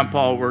and her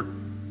grandpa were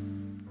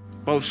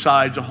both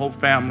sides, the whole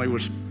family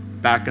was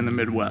back in the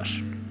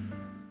Midwest.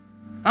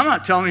 I'm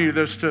not telling you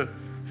this to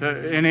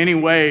in any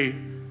way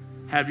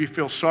have you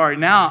feel sorry.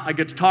 Now I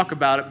get to talk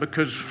about it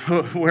because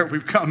where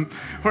we've come,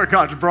 where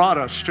God's brought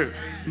us to.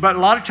 But a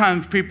lot of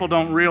times people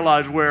don't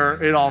realize where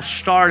it all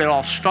started. It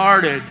all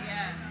started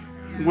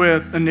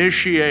with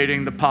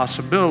initiating the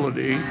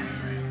possibility.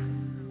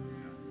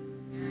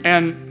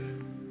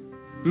 And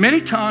many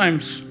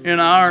times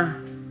in our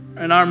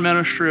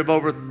ministry of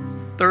over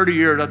 30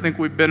 years, I think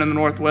we've been in the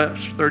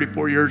Northwest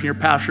 34 years, and your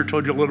pastor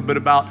told you a little bit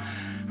about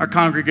our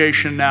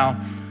congregation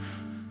now.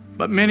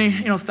 But many,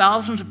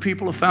 thousands of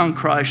people have found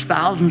Christ.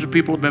 Thousands of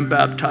people have been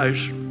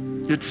baptized.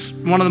 It's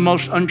one of the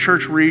most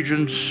unchurched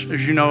regions,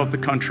 as you know, of the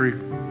country.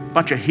 A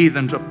bunch of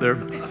heathens up there.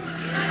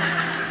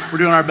 We're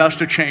doing our best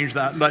to change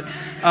that. But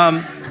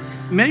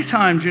many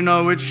times,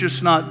 it's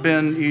just not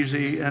been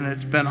easy, and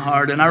it's been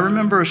hard. And I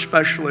remember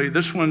especially,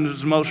 this one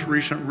is the most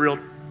recent real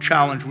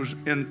challenge was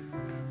in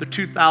the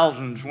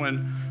 2000s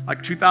when,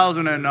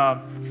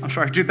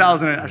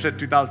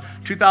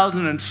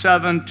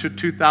 2007 to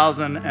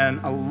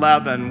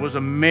 2011 was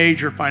a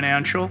major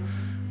financial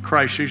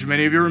crisis,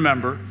 many of you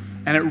remember,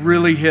 and it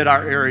really hit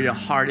our area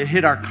hard. It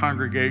hit our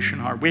congregation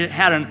hard. We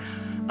had an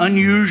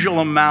unusual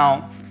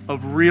amount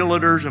of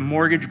realtors and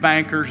mortgage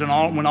bankers,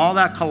 and when all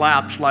that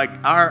collapsed,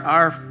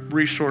 our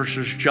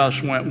resources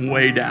just went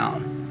way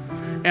down.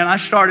 And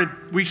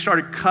we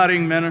started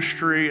cutting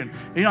ministry, and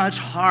it's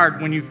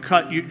hard when you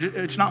cut.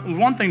 It's not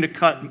one thing to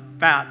cut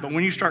fat, but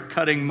when you start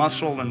cutting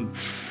muscle and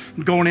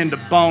going into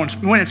bones,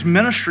 when it's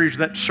ministries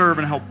that serve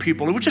and help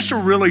people, it was just a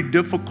really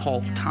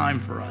difficult time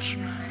for us.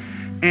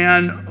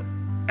 And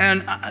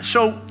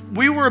so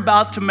we were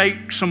about to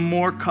make some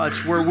more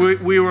cuts where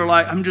we were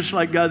like, I'm just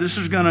like, God, this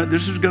is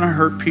gonna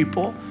hurt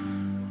people.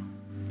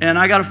 And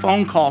I got a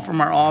phone call from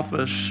our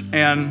office,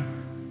 and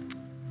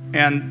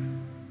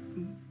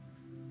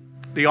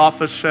the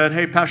office said,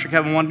 "Hey, Pastor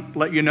Kevin, I want to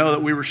let you know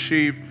that we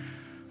received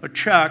a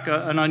check,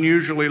 an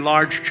unusually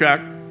large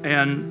check,"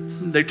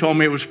 and they told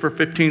me it was for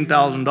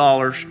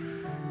 $15,000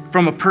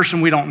 from a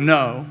person we don't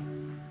know,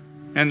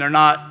 and they're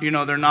not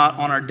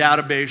on our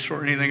database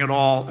or anything at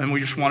all, and we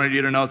just wanted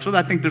you to know. So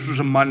I think this was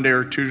a Monday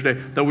or Tuesday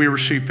that we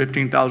received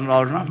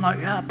 $15,000, and I'm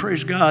like, yeah,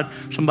 praise God,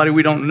 somebody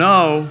we don't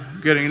know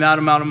getting that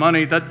amount of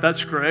money,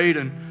 that's great,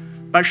 and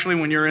especially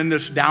when you're in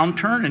this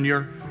downturn,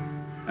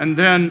 and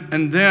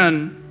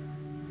then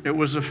it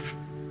was a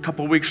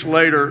couple weeks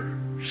later,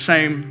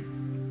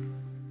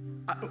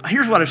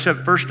 here's what I said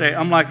first day.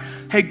 I'm like,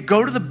 hey,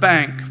 go to the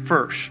bank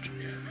first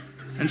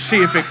and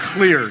see if it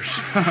clears.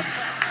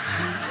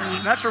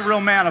 That's a real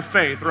man of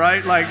faith,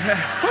 right?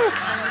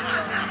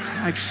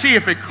 See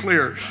if it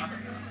clears.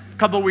 A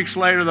couple weeks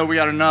later, though, we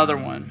got another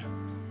one.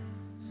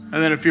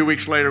 And then a few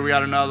weeks later, we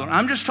got another one.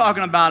 I'm just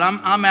talking about,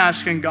 I'm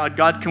asking God,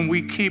 can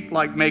we keep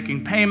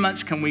making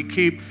payments? Can we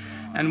keep,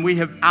 and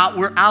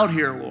we're out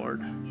here,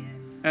 Lord.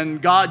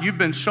 And God, you've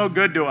been so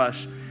good to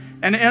us.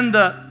 And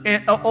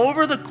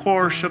over the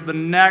course of the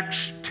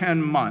next 10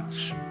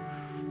 months,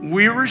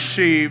 we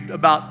received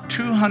about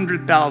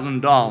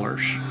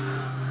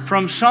 $200,000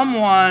 from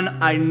someone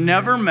I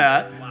never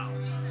met.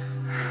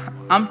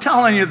 I'm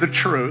telling you the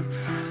truth.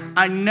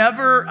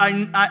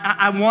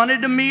 I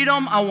wanted to meet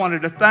them. I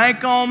wanted to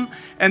thank them.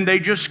 And they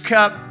just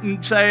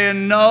kept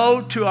saying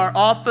no to our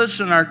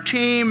office and our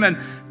team and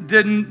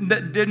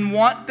didn't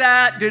want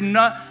that,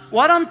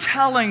 What I'm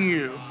telling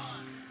you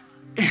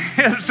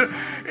is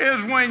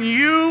when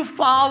you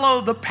follow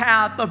the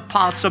path of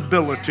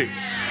possibility,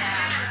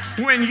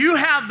 when you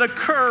have the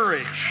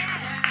courage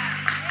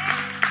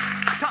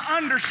to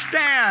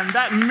understand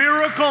that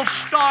miracles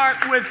start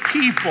with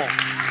people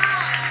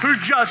who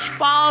just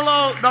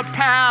follow the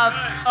path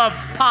of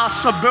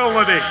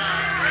possibility,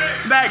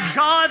 that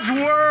God's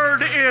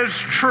word is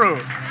true.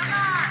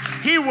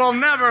 He will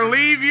never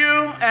leave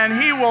you,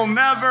 and he will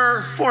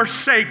never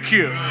forsake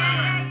you.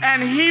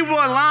 And he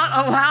will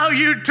not allow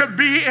you to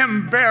be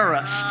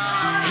embarrassed.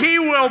 He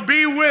will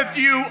be with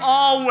you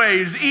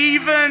always,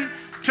 even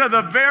to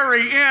the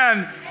very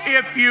end,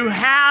 if you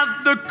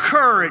have the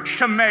courage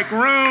to make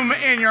room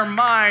in your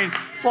mind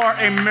for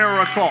a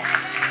miracle.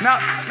 Now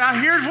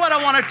here's what I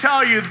want to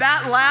tell you.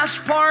 That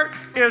last part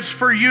is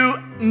for you,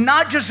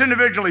 not just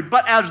individually,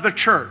 but as the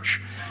church.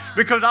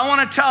 Because I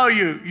want to tell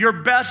you, your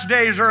best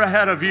days are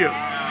ahead of you.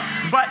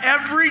 But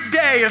every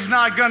day is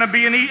not going to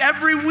be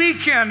every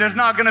weekend is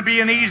not going to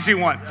be an easy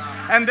one.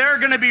 And there are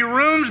going to be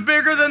rooms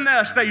bigger than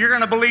this that you're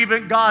going to believe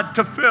in God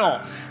to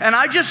fill. And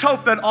I just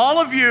hope that all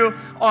of you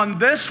on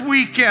this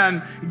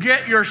weekend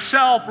get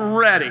yourself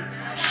ready.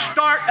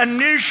 Start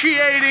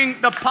initiating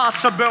the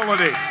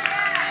possibility.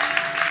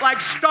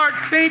 Like, start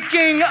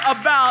thinking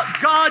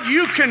about, God,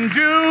 you can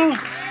do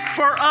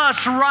for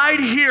us right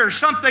here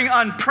something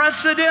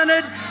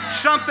unprecedented,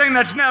 something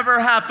that's never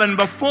happened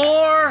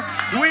before.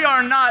 We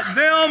are not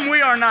them.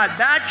 We are not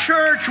that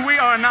church. We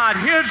are not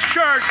his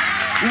church.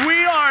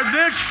 We are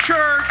this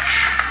church,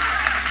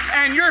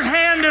 and your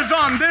hand is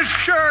on this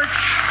church.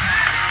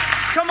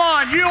 Come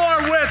on, you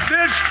are with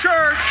this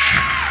church,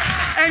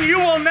 and you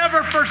will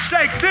never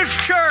forsake this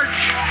church.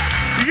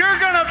 You're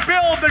going to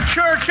build the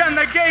church, and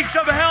the gates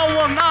of hell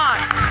will not.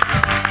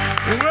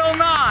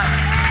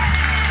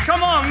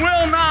 Come on,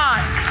 will not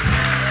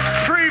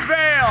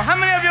prevail. How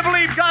many of you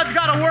believe God's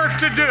got a work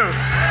to do?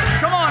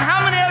 Come on,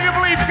 how many of you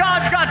believe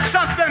God's got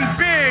something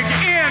big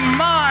in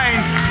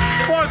mind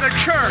for the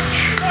church?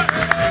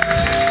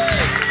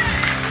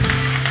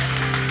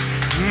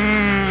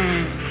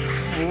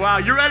 Wow,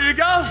 you ready to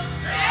go?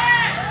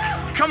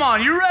 Come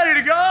on, you ready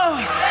to go?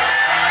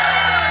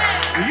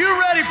 You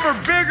ready for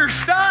bigger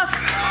stuff?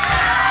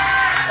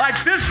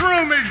 Like, this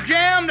room is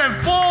jammed and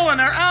full, and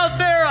they're out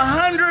there,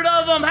 100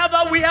 of them. How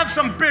about we have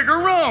some bigger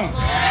room?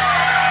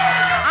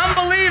 I'm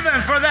believing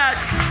for that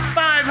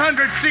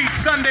 500-seat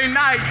Sunday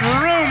night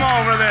room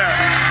over there.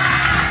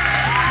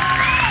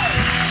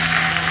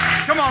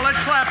 Come on, let's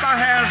clap our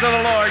hands to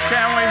the Lord,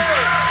 can we?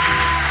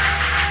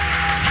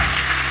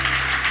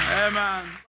 Amen.